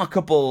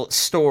remarkable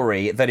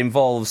story that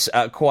involves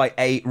quite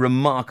a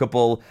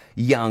remarkable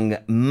young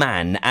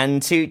man.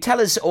 And to tell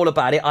us all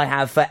about it, I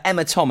have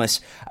Emma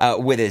Thomas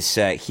with us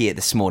here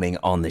this morning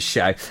on the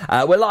show.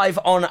 We're live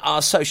on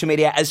our social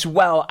media as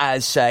well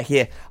as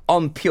here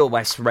on Pure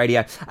West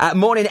Radio.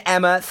 Morning,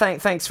 Emma.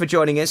 Thanks for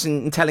joining us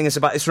and telling us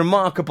about this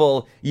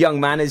remarkable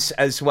young man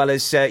as well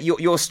as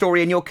your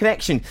story and your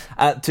connection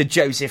to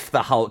Joseph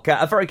the Hulk.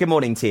 A very good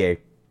morning to you.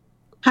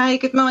 Hi,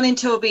 good morning,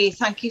 Toby.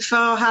 Thank you for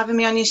having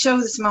me on your show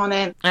this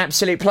morning.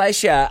 Absolute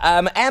pleasure.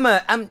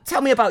 Emma,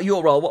 tell me about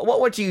your role.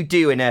 What do you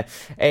do in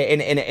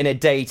a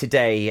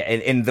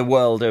day-to-day in the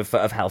world of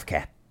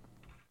healthcare?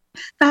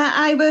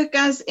 I work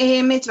as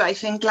a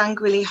midwife in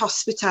Glangwili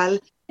Hospital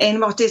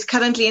in what is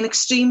currently an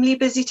extremely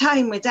busy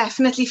time. We're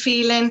definitely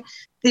feeling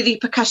the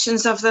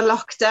repercussions of the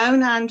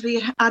lockdown, and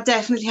we are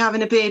definitely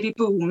having a baby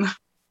boom.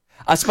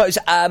 I suppose,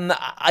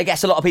 I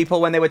guess a lot of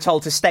people, when they were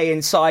told to stay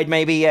inside,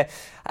 maybe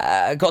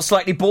got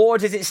slightly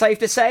bored, is it safe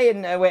to say,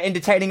 and we're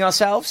entertaining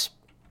ourselves?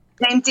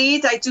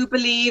 Indeed, I do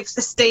believe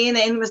the staying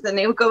in was the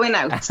new going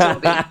out,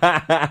 Toby.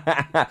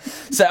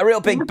 So a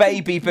real big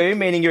baby boom,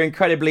 meaning you're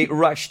incredibly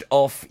rushed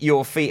off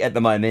your feet at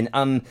the moment.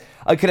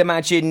 I could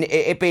imagine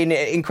it being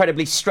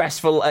incredibly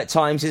stressful at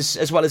times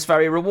as well as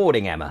very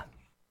rewarding, Emma.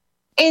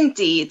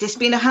 Indeed, it's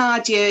been a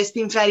hard year. It's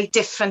been very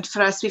different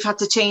for us. We've had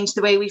to change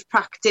the way we've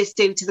practiced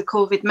due to the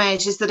COVID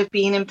measures that have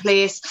been in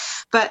place.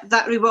 But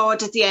that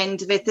reward at the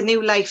end of it, the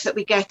new life that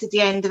we get at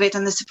the end of it,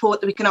 and the support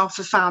that we can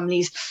offer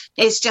families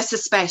is just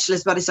as special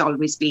as what it's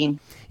always been.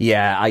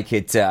 Yeah, I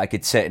could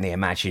certainly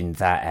imagine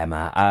that,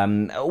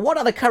 Emma. What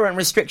are the current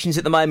restrictions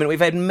at the moment? We've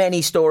had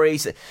many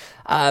stories.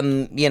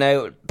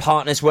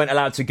 Partners weren't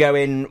allowed to go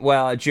in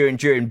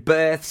during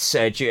births.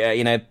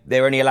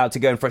 They're only allowed to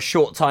go in for a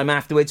short time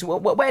afterwards.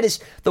 Where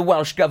does the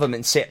Welsh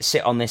Government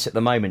sit on this at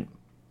the moment?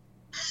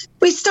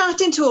 We're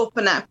starting to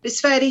open up.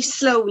 It's very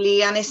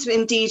slowly, and it's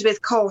indeed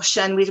with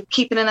caution. We're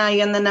keeping an eye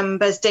on the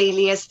numbers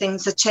daily as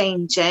things are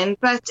changing.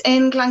 But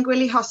in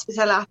Glangwili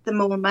Hospital at the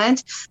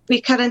moment, we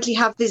currently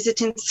have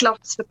visiting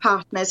slots for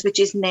partners, which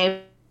is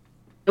new.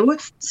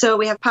 So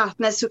we have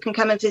partners who can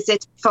come and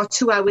visit for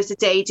 2 hours a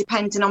day,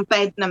 depending on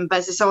bed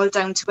numbers. It's all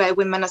down to where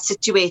women are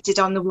situated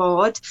on the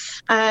ward.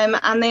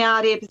 And they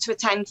are able to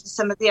attend for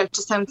some of the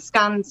ultrasound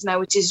scans now,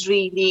 which is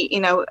really,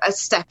 a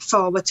step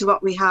forward to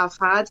what we have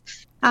had.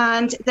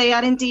 And they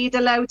are indeed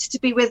allowed to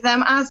be with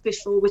them as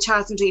before, which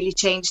hasn't really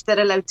changed.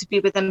 They're allowed to be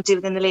with them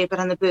during the labour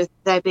and the birth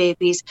of their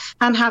babies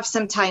and have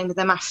some time with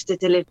them after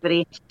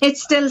delivery.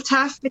 It's still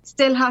tough. It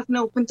still hasn't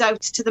opened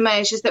out to the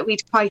measures that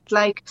we'd quite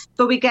like,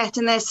 but we're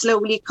getting there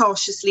slowly,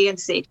 cautiously and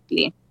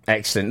safely.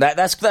 Excellent.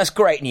 That's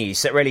great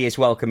news. That really is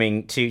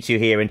welcoming to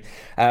hear. And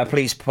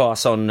please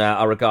pass on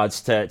our regards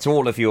to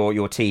all of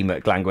your team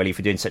at Glangwili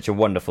for doing such a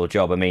wonderful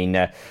job. I mean,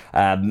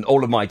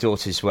 all of my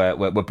daughters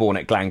were born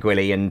at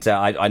Glangwili, and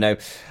I know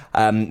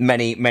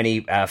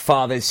many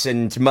fathers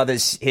and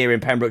mothers here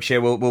in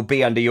Pembrokeshire will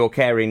be under your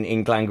care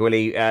in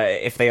Glangwili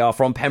if they are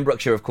from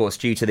Pembrokeshire, of course,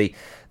 due to the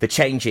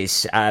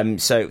changes.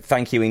 So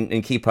thank you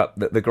and keep up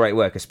the great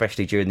work,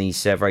 especially during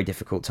these very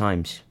difficult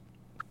times.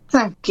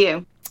 Thank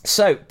you.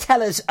 So,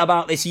 tell us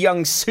about this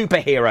young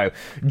superhero,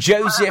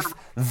 Joseph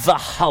the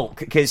Hulk,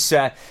 because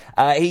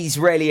he's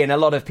really in a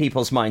lot of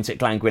people's minds at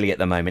Glangwili at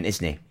the moment,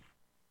 isn't he?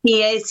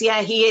 He is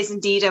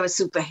indeed our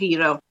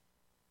superhero.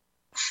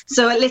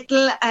 So a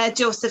little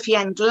Joseph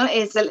Yendel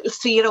is a little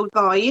 3-year-old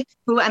boy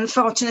who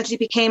unfortunately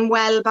became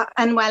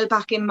unwell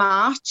back in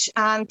March,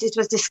 and it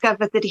was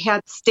discovered that he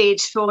had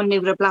stage 4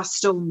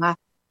 neuroblastoma,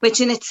 which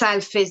in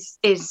itself is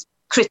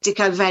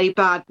critical, very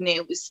bad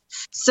news.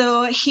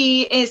 So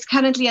he is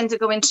currently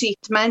undergoing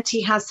treatment.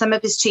 He has some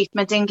of his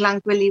treatment in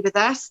Glangwili with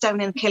us down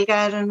in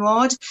Kilgarren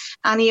Ward,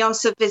 and he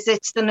also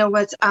visits the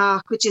Noah's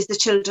Ark, which is the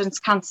Children's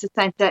Cancer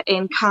Centre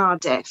in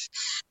Cardiff.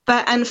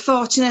 But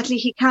unfortunately,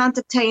 he can't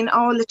obtain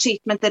all the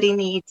treatment that he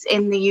needs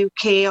in the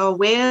UK or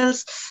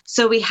Wales,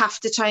 so we have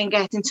to try and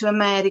get into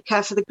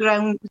America for the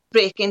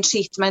groundbreaking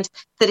treatment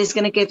that is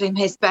going to give him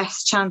his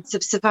best chance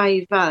of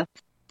survival.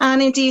 And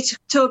indeed,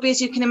 Toby,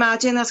 as you can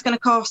imagine, that's going to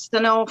cost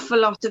an awful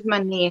lot of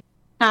money.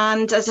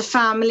 And as a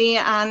family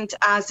and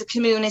as a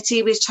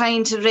community, we're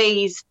trying to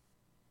raise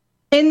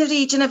in the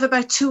region of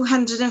about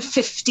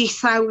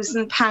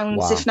 £250,000,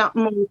 wow, if not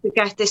more, to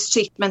get this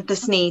treatment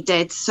that's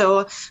needed.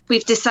 So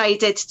we've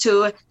decided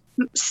to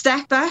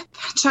step up,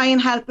 try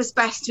and help as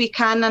best we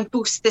can and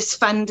boost this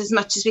fund as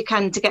much as we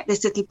can to get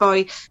this little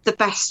boy the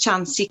best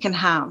chance he can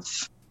have.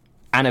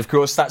 And of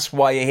course, that's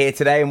why you're here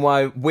today and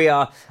why we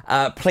are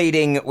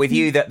pleading with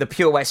you, that the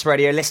Pure West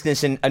Radio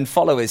listeners and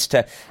followers,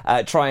 to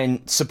try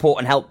and support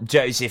and help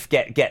Joseph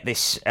get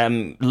this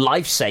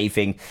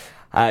life-saving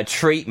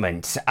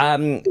treatment.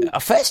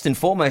 First and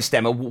foremost,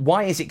 Emma,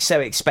 why is it so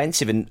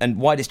expensive, and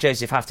why does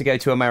Joseph have to go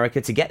to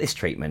America to get this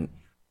treatment?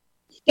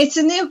 It's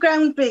a new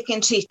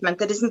groundbreaking treatment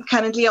that isn't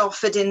currently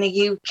offered in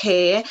the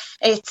UK.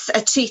 It's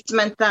a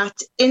treatment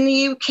that in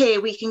the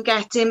UK we can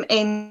get him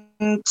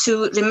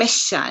into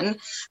remission,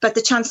 but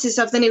the chances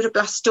of the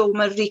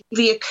neuroblastoma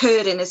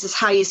reoccurring is as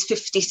high as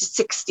 50 to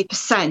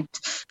 60%.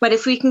 But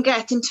if we can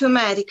get into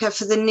America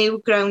for the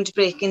new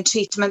groundbreaking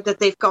treatment that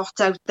they've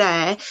got out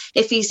there,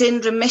 if he's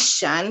in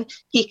remission,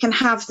 he can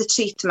have the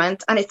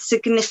treatment and it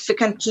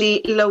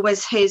significantly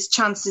lowers his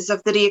chances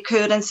of the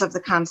reoccurrence of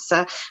the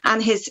cancer,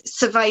 and his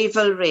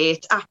survival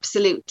rate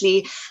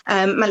absolutely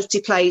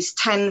multiplies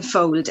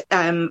tenfold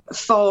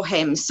for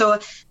him. So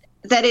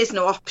there is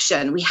no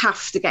option. We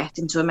have to get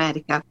into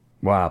America.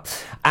 Wow.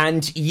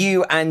 And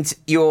you and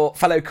your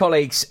fellow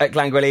colleagues at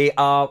Glangwili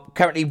are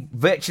currently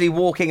virtually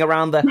walking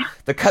around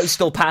the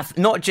coastal path,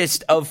 not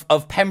just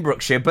of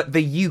Pembrokeshire, but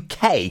the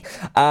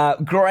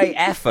UK. Great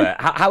effort.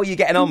 How are you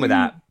getting on with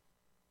that?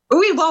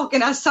 We're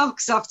walking our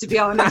socks off, to be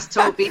honest,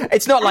 Toby.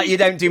 It's not like you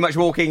don't do much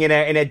walking in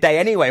a day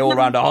anyway, all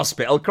around a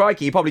hospital.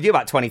 Crikey, you probably do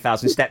about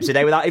 20,000 steps a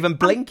day without even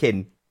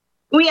blinking.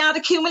 We are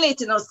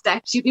accumulating those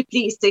steps, you'd be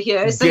pleased to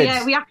hear. So,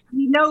 yeah, we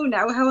actually know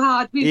now how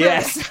hard we work.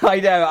 Yes, I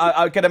know.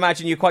 I can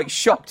imagine you're quite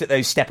shocked at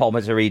those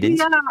stepometer readings.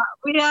 Yeah,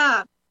 we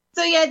are.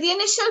 So, yeah, the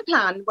initial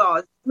plan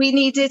was we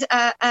needed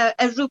a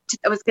route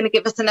that was going to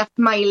give us enough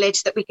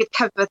mileage that we could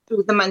cover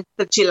through the month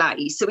of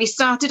July. So we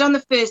started on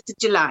the 1st of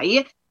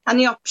July, and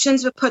the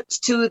options were put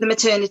to the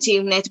maternity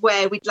unit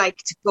where we'd like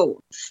to go.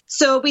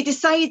 So we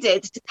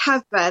decided to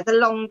cover the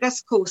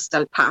longest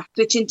coastal path,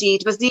 which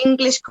indeed was the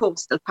English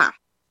coastal path,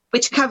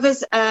 which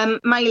covers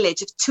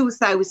mileage of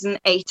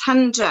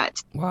 2,800.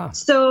 Wow.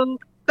 So,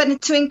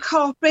 but to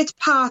incorporate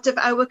part of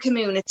our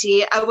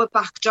community, our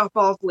backdrop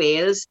of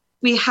Wales,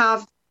 we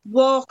have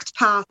walked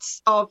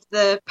parts of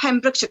the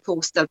Pembrokeshire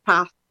coastal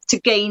path to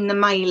gain the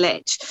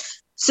mileage.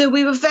 So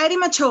we were very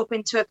much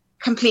hoping to have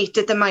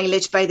completed the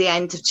mileage by the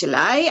end of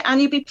July,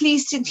 and you'll be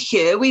pleased to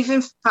hear we've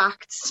in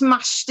fact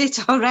smashed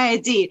it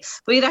already.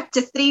 We're up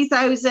to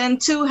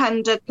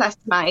 3,200 plus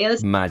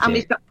miles. Magic. And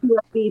we've got 2 or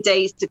 3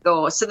 days to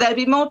go. So there'll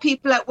be more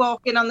people out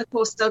walking on the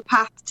coastal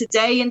path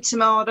today and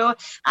tomorrow,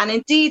 and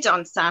indeed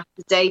on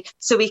Saturday,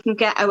 so we can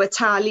get our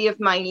tally of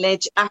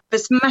mileage up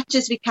as much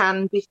as we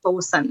can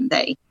before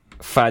Sunday.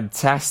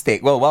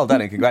 Fantastic. Well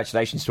done, and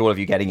congratulations to all of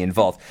you getting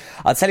involved.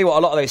 I'll tell you what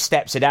a lot of those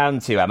steps are down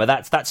to, Emma.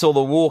 That's all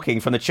the walking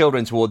from the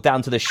children's ward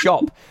down to the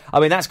shop. I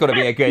mean, that's got to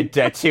be a good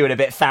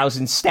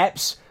 2,000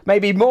 steps,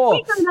 maybe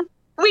more.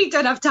 We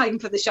don't have time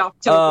for the shop,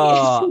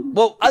 Toby.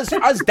 Well,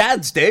 as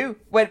dads do.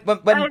 When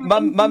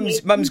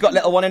mum's got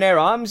little one in her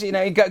arms, you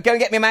know, go and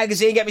get me a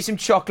magazine, get me some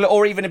chocolate,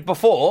 or even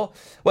before,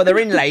 when they're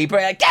in labour,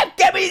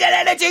 get me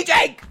that energy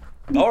drink.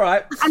 All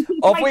right,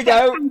 off we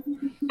go.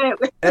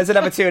 There's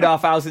another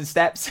 2,500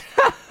 steps.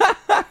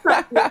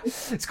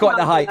 It's quite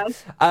the height.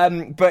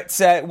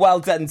 But well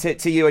done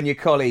to you and your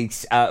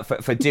colleagues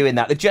for doing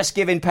that. The Just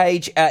Giving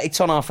page,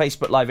 it's on our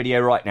Facebook Live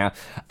video right now.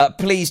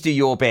 Please do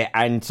your bit,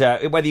 and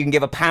whether you can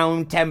give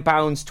 £1, £10,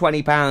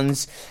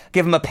 £20,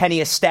 give them a penny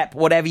a step,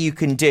 whatever you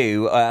can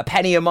do, a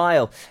penny a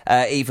mile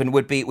even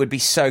would be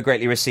so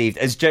greatly received,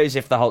 as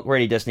Joseph the Hulk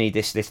really does need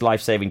this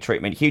life-saving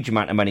treatment. Huge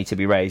amount of money to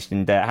be raised,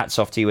 and hats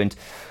off to you and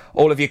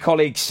all of your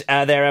colleagues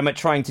there, Emma,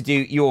 trying to do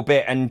your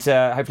bit and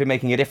hopefully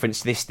making a difference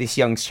to this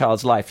young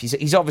child's life.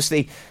 He's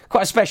obviously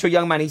quite a special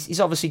young man. He's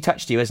obviously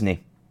touched you, hasn't he?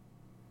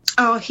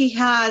 Oh, he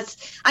has.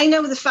 I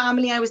know the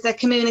family. I was their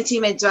community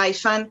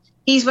midwife, and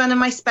he's one of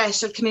my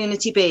special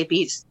community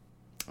babies.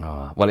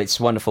 Oh, well, it's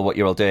wonderful what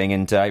you're all doing,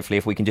 and hopefully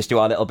if we can just do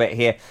our little bit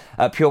here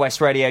at Pure West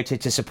Radio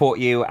to support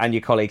you and your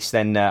colleagues,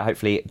 then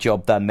hopefully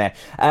job done there.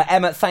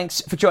 Emma,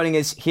 thanks for joining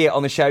us here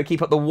on the show.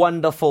 Keep up the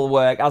wonderful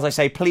work. As I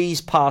say, please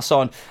pass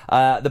on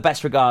the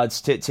best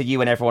regards to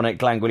you and everyone at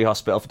Glangwili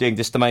Hospital for doing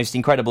just the most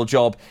incredible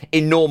job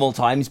in normal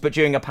times, but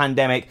during a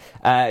pandemic,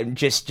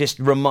 just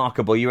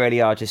remarkable. You really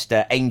are just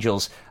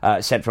angels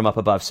sent from up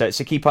above. So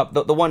keep up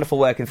the wonderful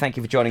work, and thank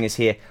you for joining us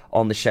here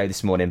on the show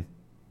this morning.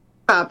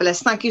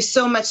 Fabulous. Thank you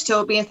so much,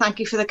 Toby, and thank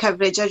you for the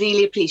coverage. I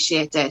really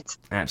appreciate it.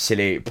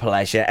 Absolute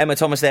pleasure. Emma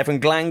Thomas there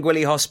from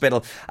Glangwili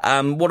Hospital.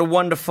 What a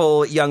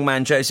wonderful young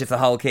man Joseph the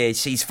Hulk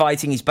is. He's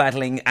fighting, he's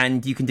battling,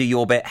 and you can do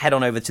your bit. Head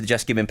on over to the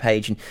Just Giving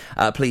page and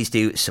please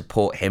do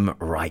support him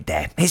right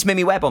there. Here's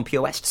Mimi Webb on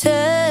Pure West.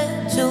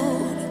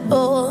 Tattooed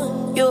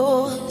on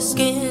your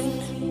skin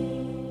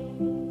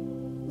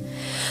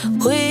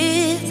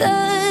with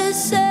a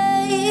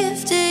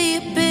safety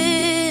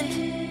pin.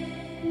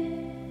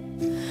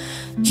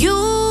 You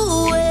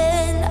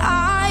and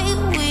I,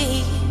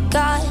 we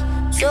got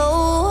so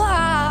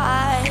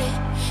high,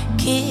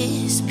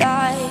 kissed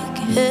like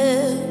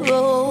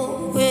heroin.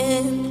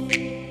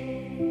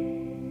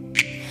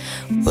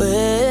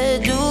 Where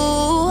do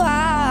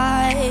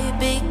I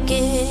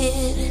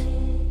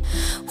begin?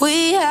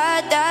 We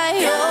had that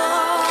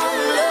young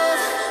love,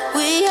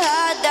 we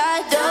had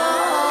that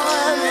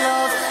dumb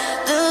love,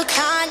 the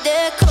kind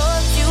that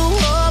cut you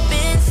up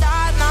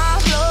inside my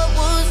blood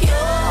was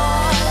your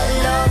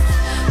love.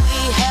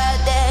 We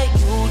had that,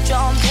 you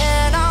jump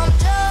and I'm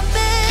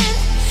jumping,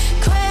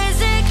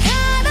 crazy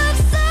kind of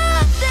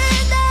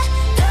something that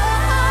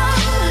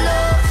dumb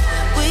love.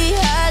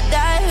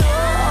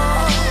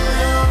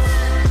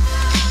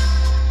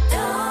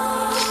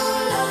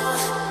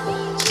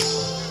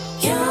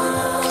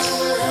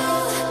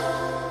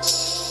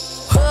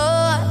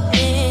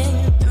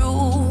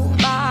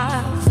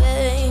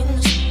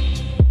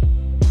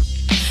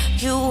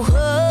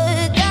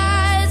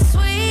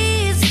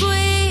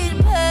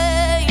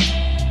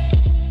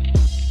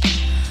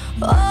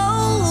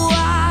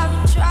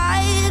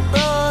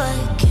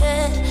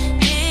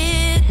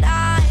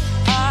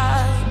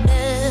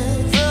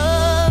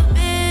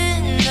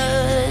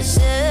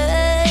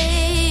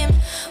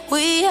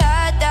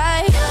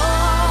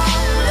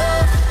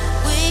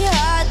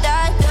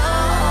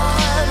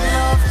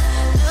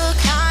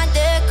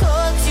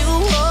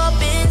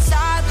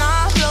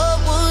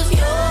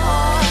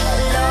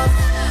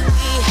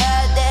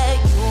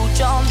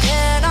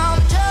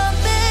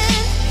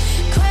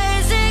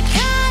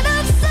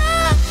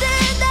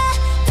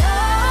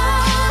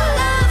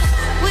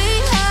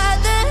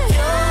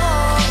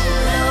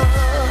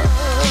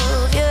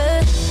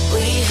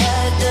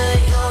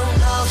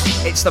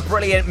 It's the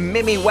brilliant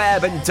Mimi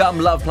Webb and Dumb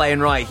Love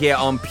playing right here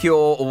on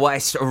Pure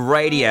West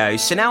Radio.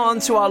 So now on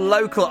to our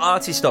local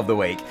artist of the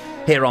week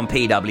here on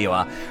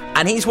PWR.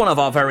 And he's one of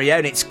our very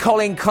own. It's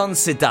Colin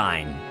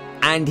Considine.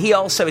 And he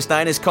also is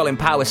known as Colin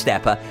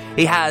Powerstepper.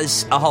 He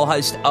has a whole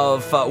host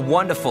of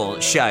wonderful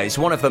shows.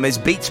 One of them is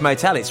Beats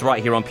Motel. It's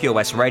right here on Pure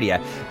West Radio.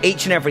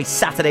 Each and every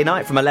Saturday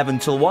night from 11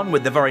 till 1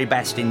 with the very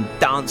best in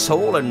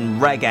dancehall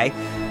and reggae.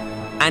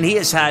 And he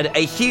has had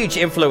a huge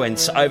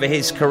influence over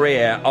his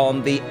career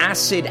on the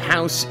acid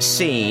house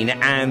scene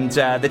and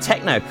the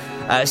techno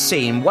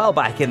scene well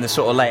back in the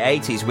sort of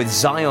late 80s with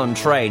Zion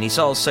Train. He's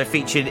also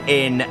featured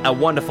in a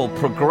wonderful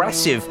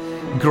progressive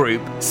group,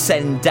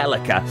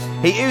 Sendelica.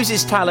 He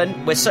oozes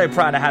talent. We're so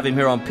proud to have him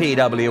here on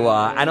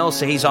PWR. And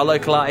also he's our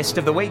local artist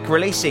of the week,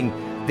 releasing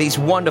these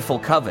wonderful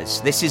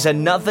covers. This is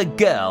Another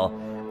Girl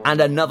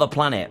and Another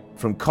Planet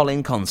from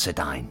Colin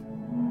Considine.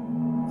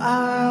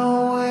 I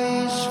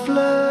always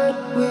flirt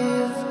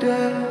with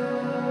death.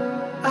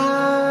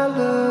 I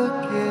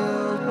look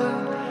ill, but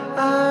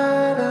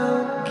I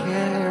don't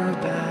care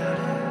about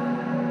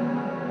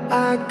it.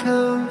 I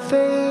come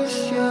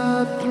face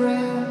your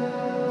threat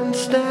and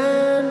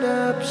stand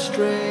up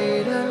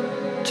straight. I'm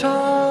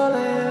tall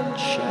and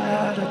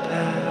shout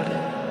about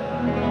it.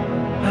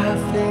 I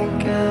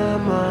think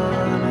I'm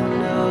on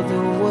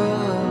another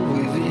world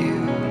with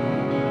you.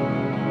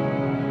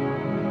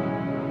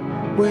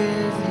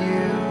 With you.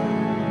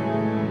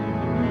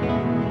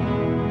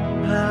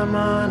 I'm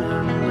on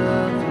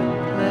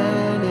another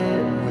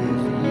planet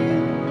with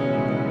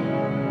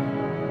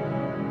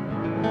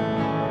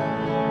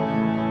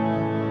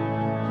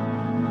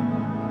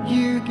you.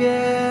 You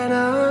get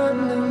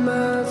under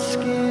my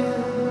skin,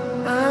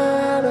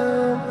 I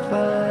don't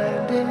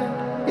find it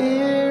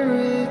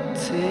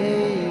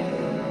irritating.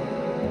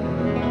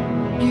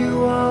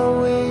 You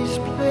always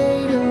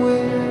play to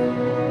win,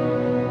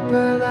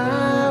 but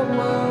I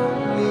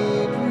won't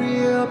need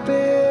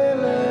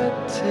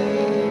rehabilitating.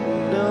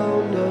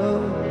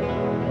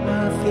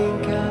 I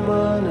think I'm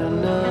on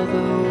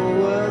another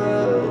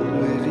world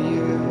with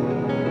you.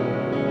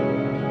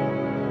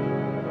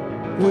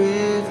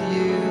 With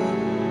you.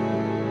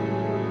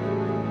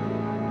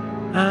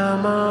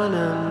 I'm on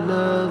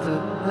another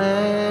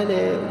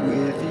planet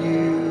with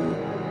you.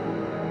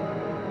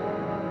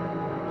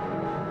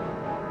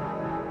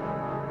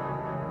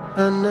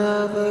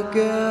 Another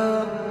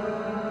girl,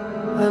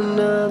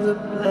 another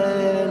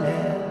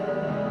planet.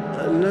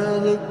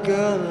 Another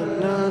girl,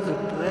 another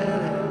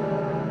planet.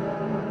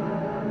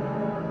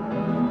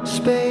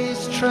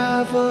 Space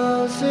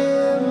travels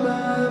in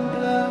my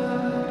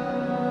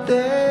blood.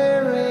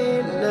 There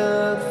ain't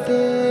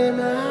nothing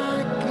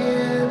I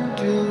can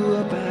do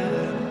about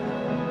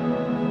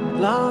it.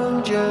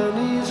 Long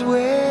journeys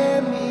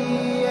wear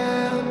me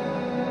out.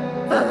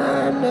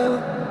 I know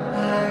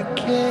I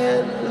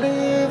can't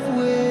live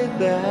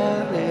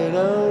without it.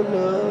 Oh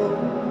no,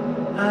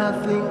 I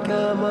think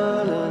I'm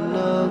on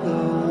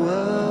another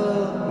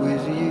world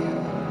with you.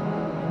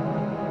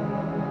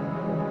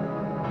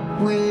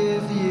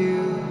 With you.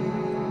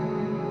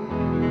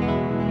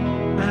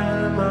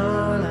 I'm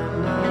on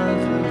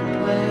another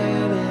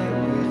planet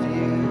with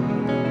you.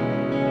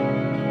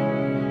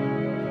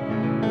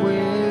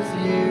 With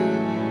you.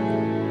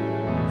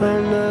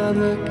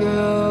 Another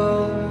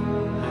girl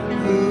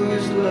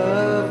who's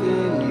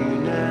loving you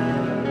now.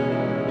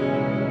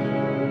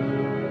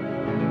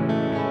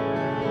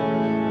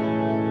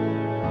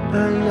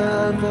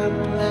 Another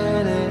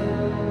planet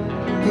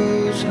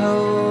who's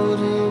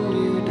holding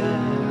you down.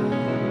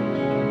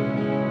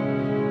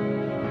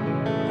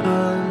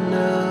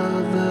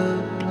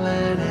 Another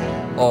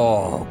planet.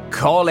 Oh,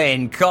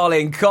 Colin,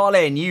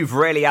 you've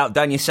really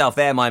outdone yourself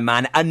there, my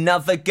man.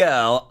 Another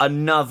Girl,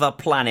 Another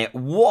Planet.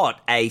 What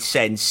a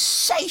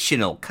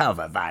sensational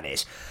cover that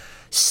is.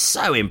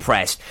 So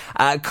impressed.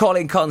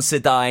 Colin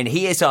Considine,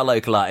 he is our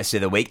local artist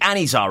of the week, and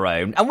he's our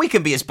own. And we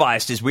can be as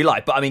biased as we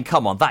like, but I mean,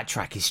 come on, that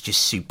track is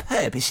just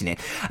superb, isn't it?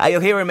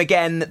 You'll hear him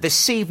again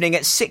this evening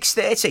at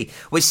 6:30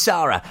 with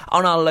Sarah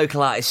on our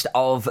local artist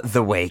of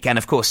the week. And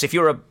of course, if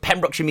you're a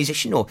Pembrokeshire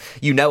musician or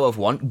you know of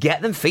one,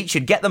 get them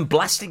featured, get them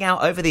blasting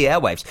out over the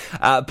airwaves.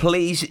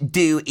 Please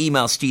do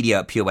email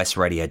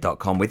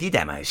studio@purewestradio.com with your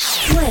demos.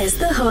 Where's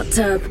the Hot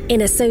Tub?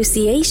 In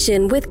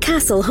association with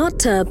Castle Hot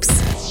Tubs,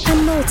 a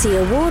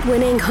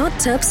multi-award-winning hot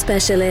tub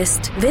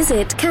specialist.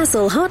 Visit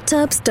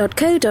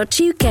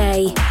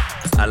castlehottubs.co.uk.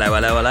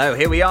 Hello.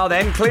 Here we are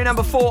then. Clue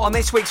number 4 on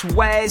this week's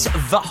Where's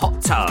the Hot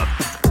Tub?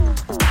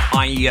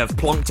 I have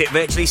plonked it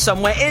virtually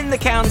somewhere in the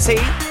county.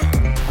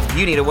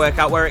 You need to work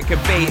out where it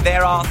could be.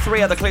 There are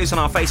 3 other clues on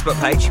our Facebook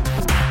page.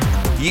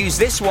 Use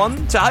this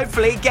one to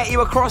hopefully get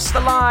you across the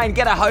line.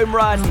 Get a home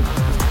run.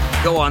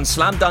 Go on,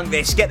 slam dunk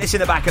this. Get this in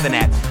the back of the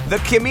net. The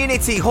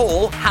community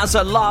hall has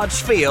a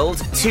large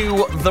field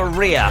to the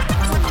rear.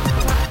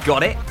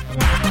 Got it?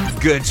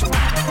 Good.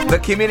 The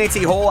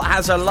community hall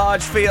has a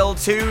large field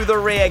to the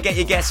rear. Get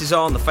your guesses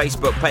on the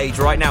Facebook page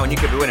right now and you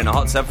could be winning a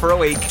hot tub for a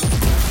week.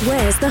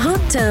 Where's the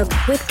hot tub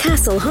with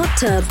Castle Hot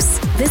Tubs?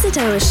 Visit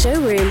our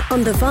showroom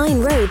on the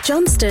Vine Road,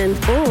 Johnston,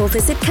 or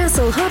visit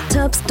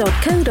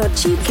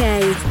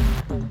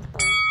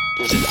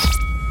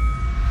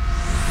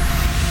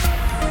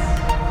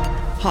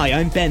castlehottubs.co.uk. Hi,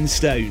 I'm Ben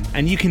Stone,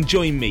 and you can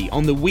join me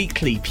on the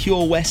weekly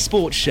Pure West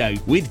Sports Show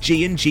with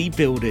G&G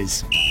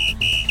Builders.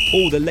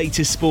 All the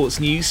latest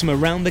sports news from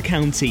around the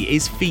county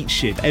is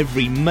featured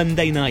every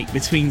Monday night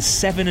between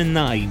 7 and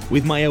 9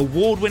 with my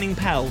award-winning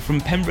pal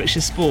from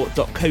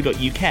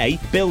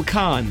pembrokeshiresport.co.uk, Bill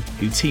Kahn,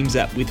 who teams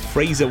up with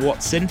Fraser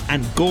Watson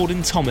and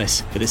Gordon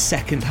Thomas for the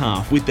second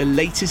half with the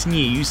latest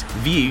news,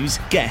 views,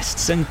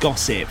 guests and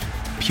gossip.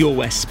 Pure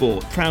West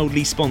Sport,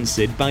 proudly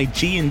sponsored by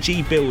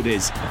G&G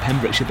Builders, a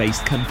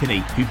Pembrokeshire-based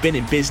company who've been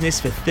in business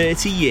for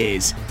 30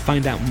 years.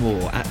 Find out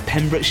more at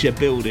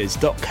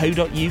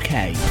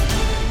pembrokeshirebuilders.co.uk.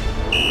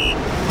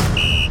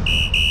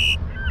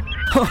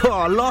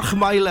 Oh,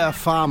 Lochmeyler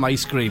Farm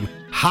Ice Cream.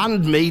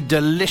 Handmade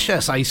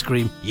delicious ice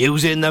cream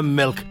using the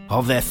milk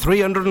of their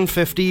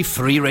 350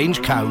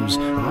 free-range cows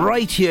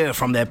right here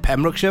from their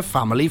Pembrokeshire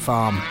family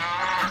farm.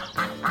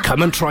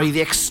 Come and try the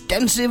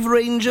extensive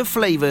range of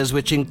flavours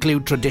which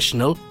include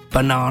traditional,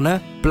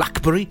 banana,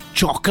 blackberry,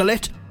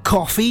 chocolate,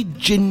 coffee,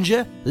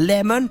 ginger,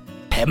 lemon,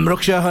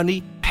 Pembrokeshire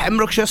honey,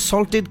 Pembrokeshire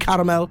salted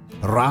caramel,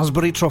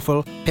 raspberry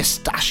truffle,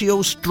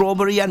 pistachio,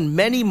 strawberry and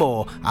many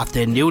more at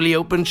their newly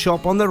opened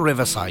shop on the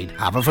Riverside,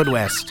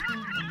 Haverfordwest.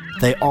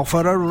 They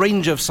offer a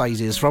range of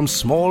sizes from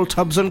small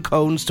tubs and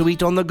cones to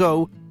eat on the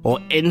go or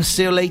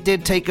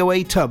insulated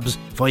takeaway tubs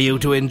for you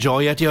to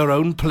enjoy at your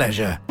own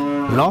pleasure.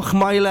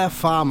 Lochmeyler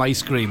Farm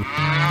Ice Cream.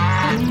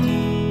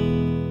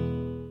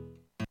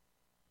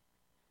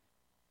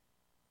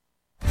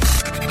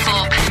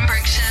 For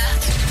Pembrokeshire,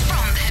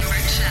 from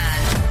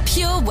Pembrokeshire,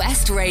 Pure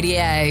West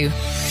Radio.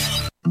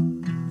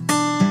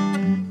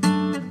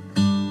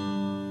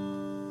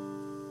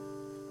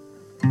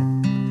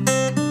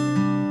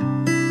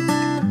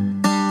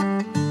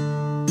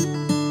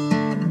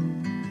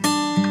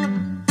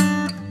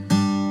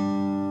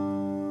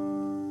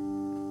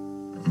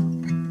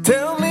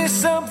 Tell me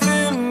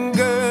something,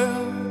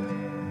 girl.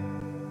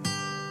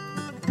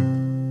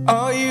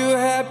 Are you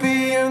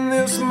happy in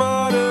this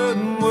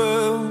modern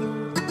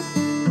world?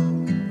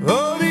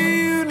 Or do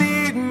you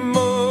need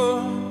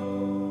more?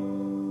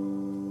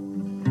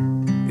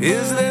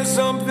 Is there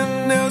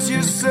something else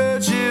you're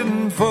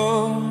searching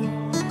for?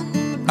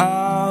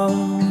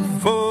 I'm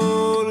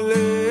falling.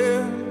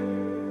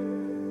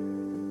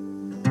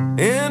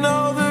 In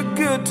all the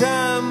good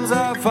times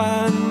I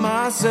find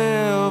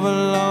myself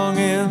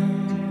longing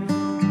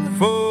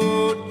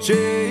for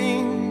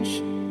change,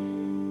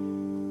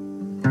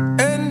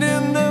 and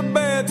in the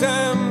bad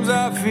times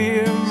I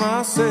fear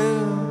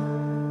myself.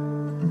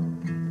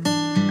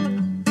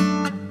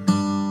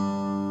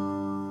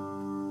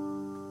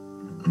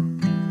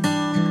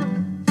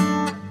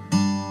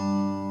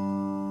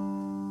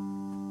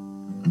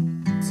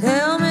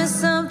 Tell me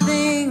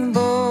something,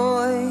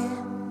 boy.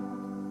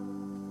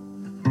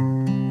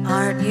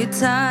 Aren't you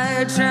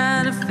tired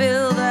trying to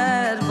fill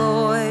that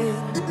void?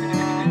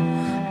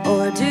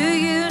 Or do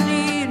you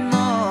need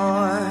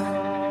more?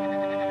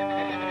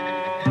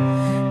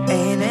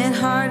 Ain't it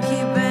hard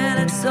keeping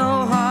it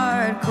so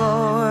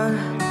hardcore?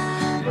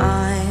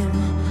 I'm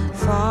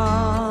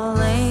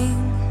falling.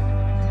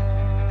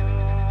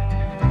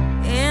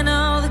 In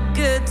all the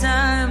good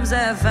times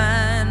I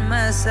find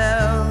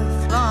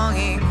myself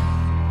longing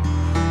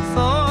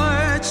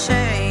for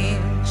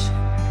change,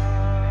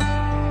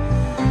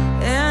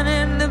 and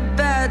in the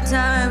bad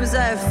times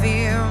I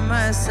fear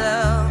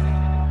myself.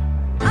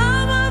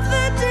 I'm of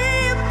the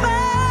deep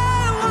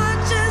end,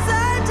 watch as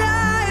I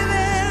dive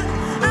in.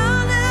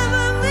 I'll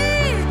never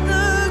meet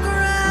the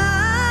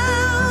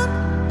ground.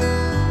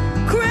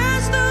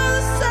 Crash through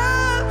the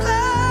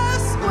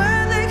surface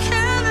where they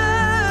can't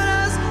hurt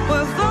us.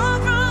 We're far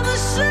from the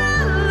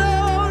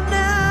shallow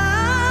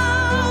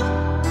now.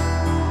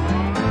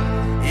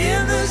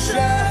 In the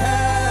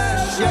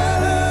shallow,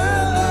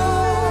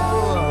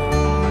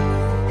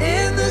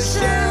 in the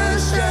shallow.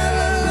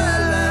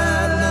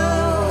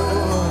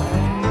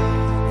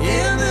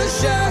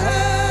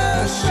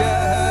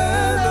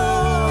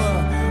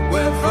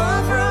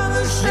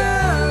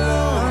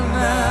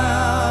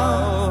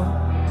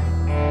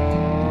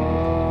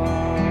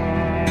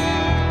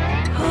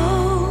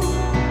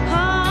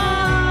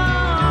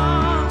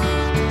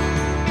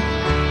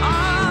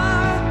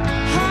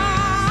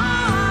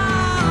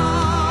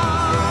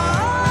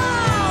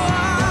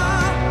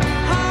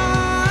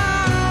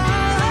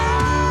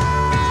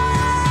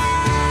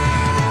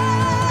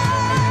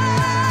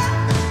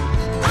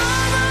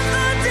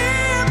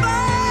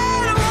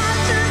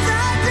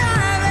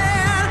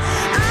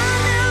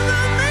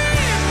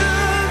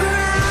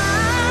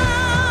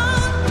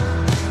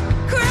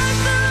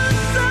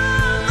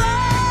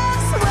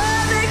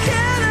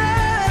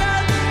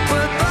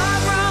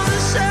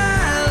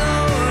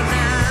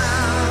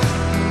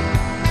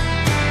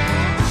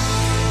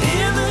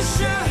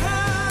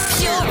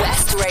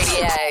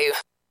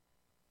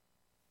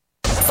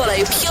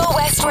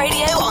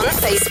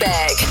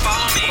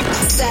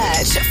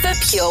 search for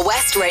Pure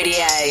West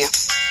Radio.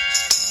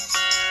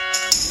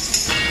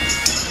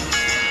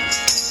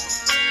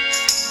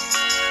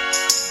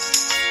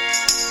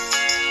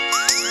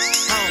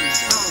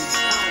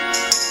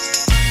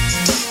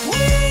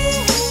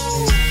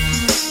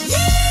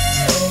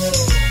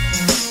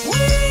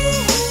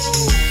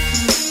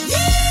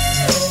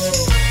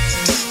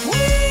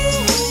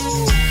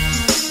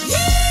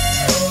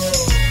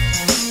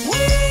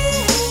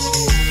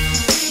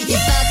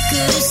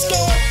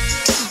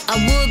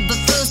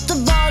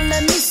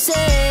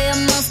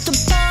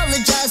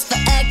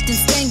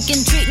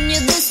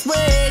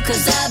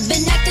 Cause I've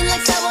been acting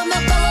like sour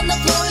milk all on the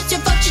floor. It's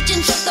your fault you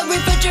didn't shut the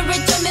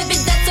refrigerator. Maybe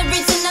that's the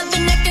reason I've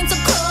been acting so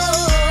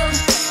cold.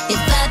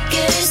 If I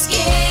could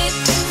escape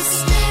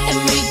and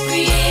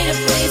recreate a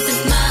place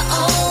that's my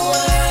own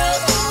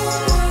world,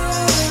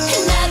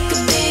 and I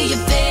could be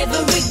your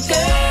favorite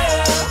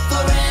girl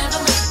forever,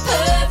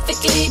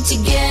 perfectly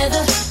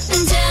together.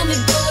 And tell me,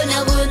 boy,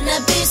 now wouldn't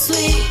that be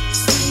sweet?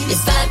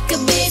 If I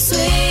could be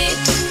sweet,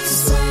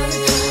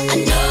 I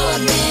know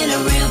I've been a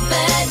real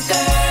bad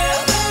girl.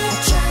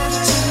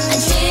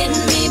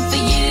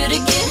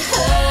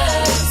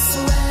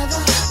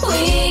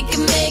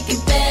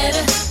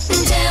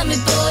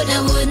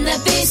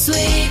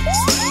 Sweet.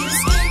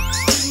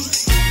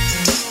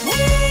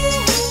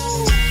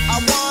 I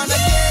wanna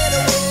get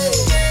away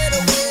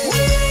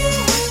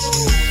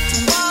to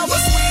our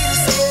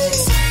sweetest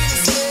days.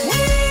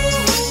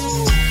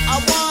 I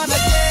wanna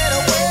get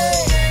away,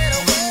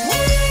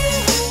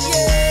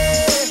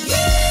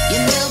 yeah. You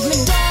held me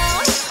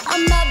down,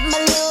 I'm at my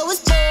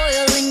lowest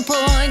boiling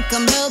point.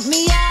 Come help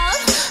me out,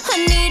 I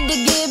need to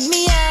get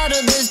me out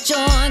of this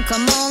joint.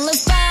 Come on,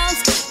 let's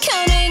bounce,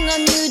 counting on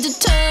you to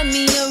turn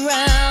me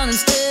around.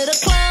 Instead of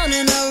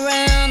clowning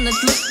around,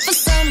 let's look for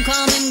some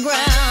common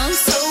ground.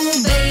 So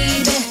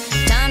baby,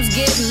 time's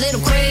getting a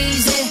little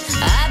crazy.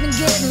 I've been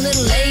getting a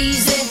little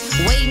lazy,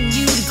 waiting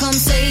you to come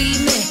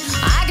save me.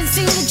 I can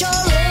see that you're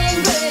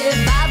angry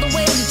by the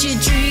way that you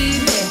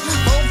treat me.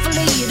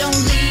 Hopefully you don't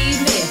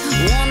leave me,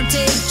 wanna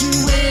take you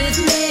with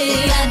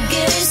me. I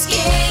could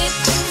escape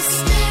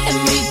and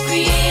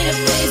recreate a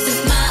place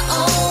that's my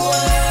own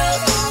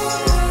world,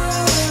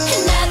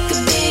 and I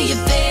could be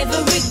your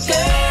favorite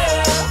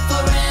girl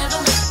forever,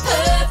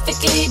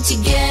 perfectly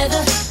together.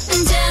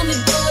 And tell me,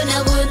 boy,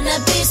 now wouldn't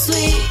that be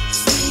sweet?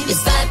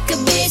 If I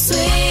could be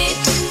sweet,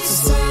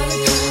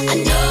 I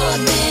know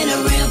I've been a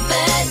real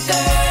bad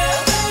girl.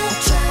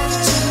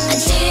 I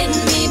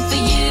didn't mean for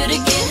you to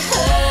get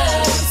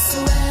hurt.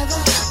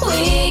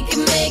 We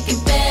can make it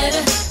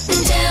better. And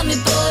tell me,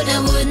 boy,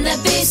 now wouldn't that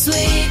be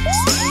sweet?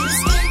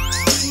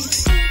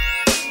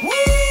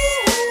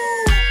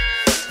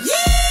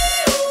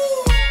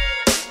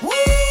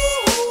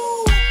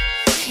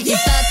 If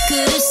I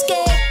could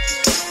escape,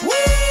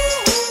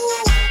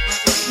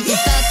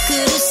 if I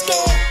could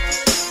escape,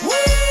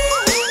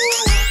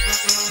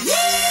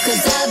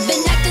 cause I've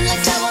been acting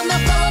like sour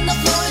milk all on the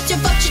floor. It's your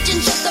fault you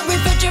didn't shut the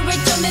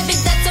refrigerator. Maybe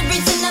that's the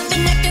reason I've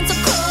been acting so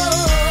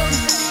cold.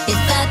 If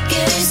I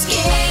could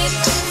escape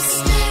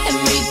and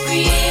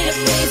recreate a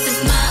place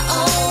that's my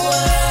own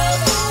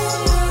world,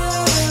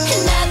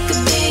 and I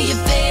could be your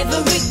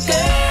favorite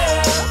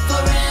girl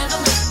forever,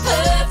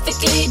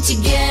 perfectly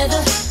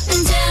together.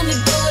 And tell me,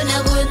 boy,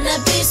 now wouldn't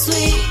that be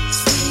sweet?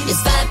 If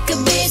I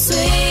could be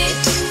sweet,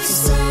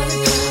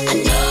 I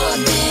know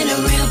I've been a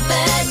real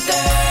bad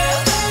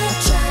girl.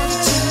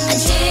 I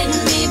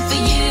didn't mean for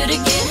you to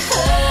get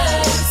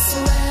hurt.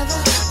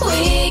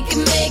 We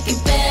can make it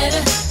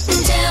better. And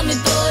tell me,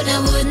 boy,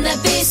 now wouldn't that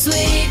be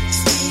sweet?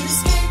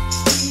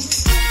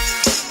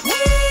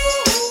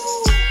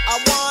 I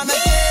wanna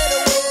get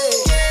away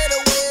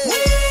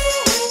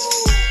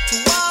to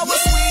our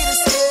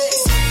sweetest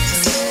days.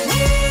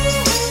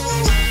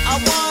 I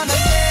wanna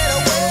get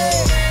away,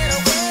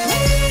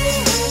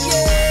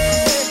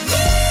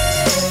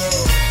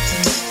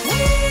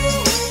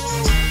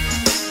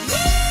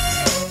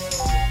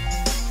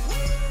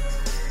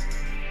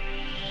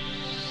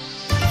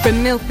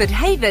 From Milford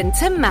Haven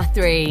to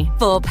Mathry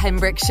for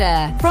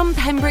Pembrokeshire. From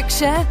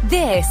Pembrokeshire,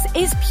 this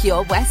is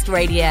Pure West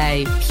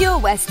Radio. Pure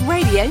West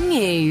Radio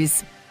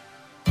News.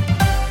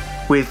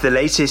 With the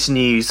latest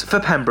news for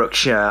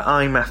Pembrokeshire,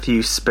 I'm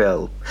Matthew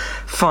Spill.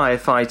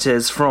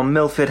 Firefighters from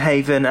Milford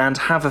Haven and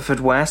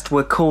Haverfordwest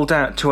were called out to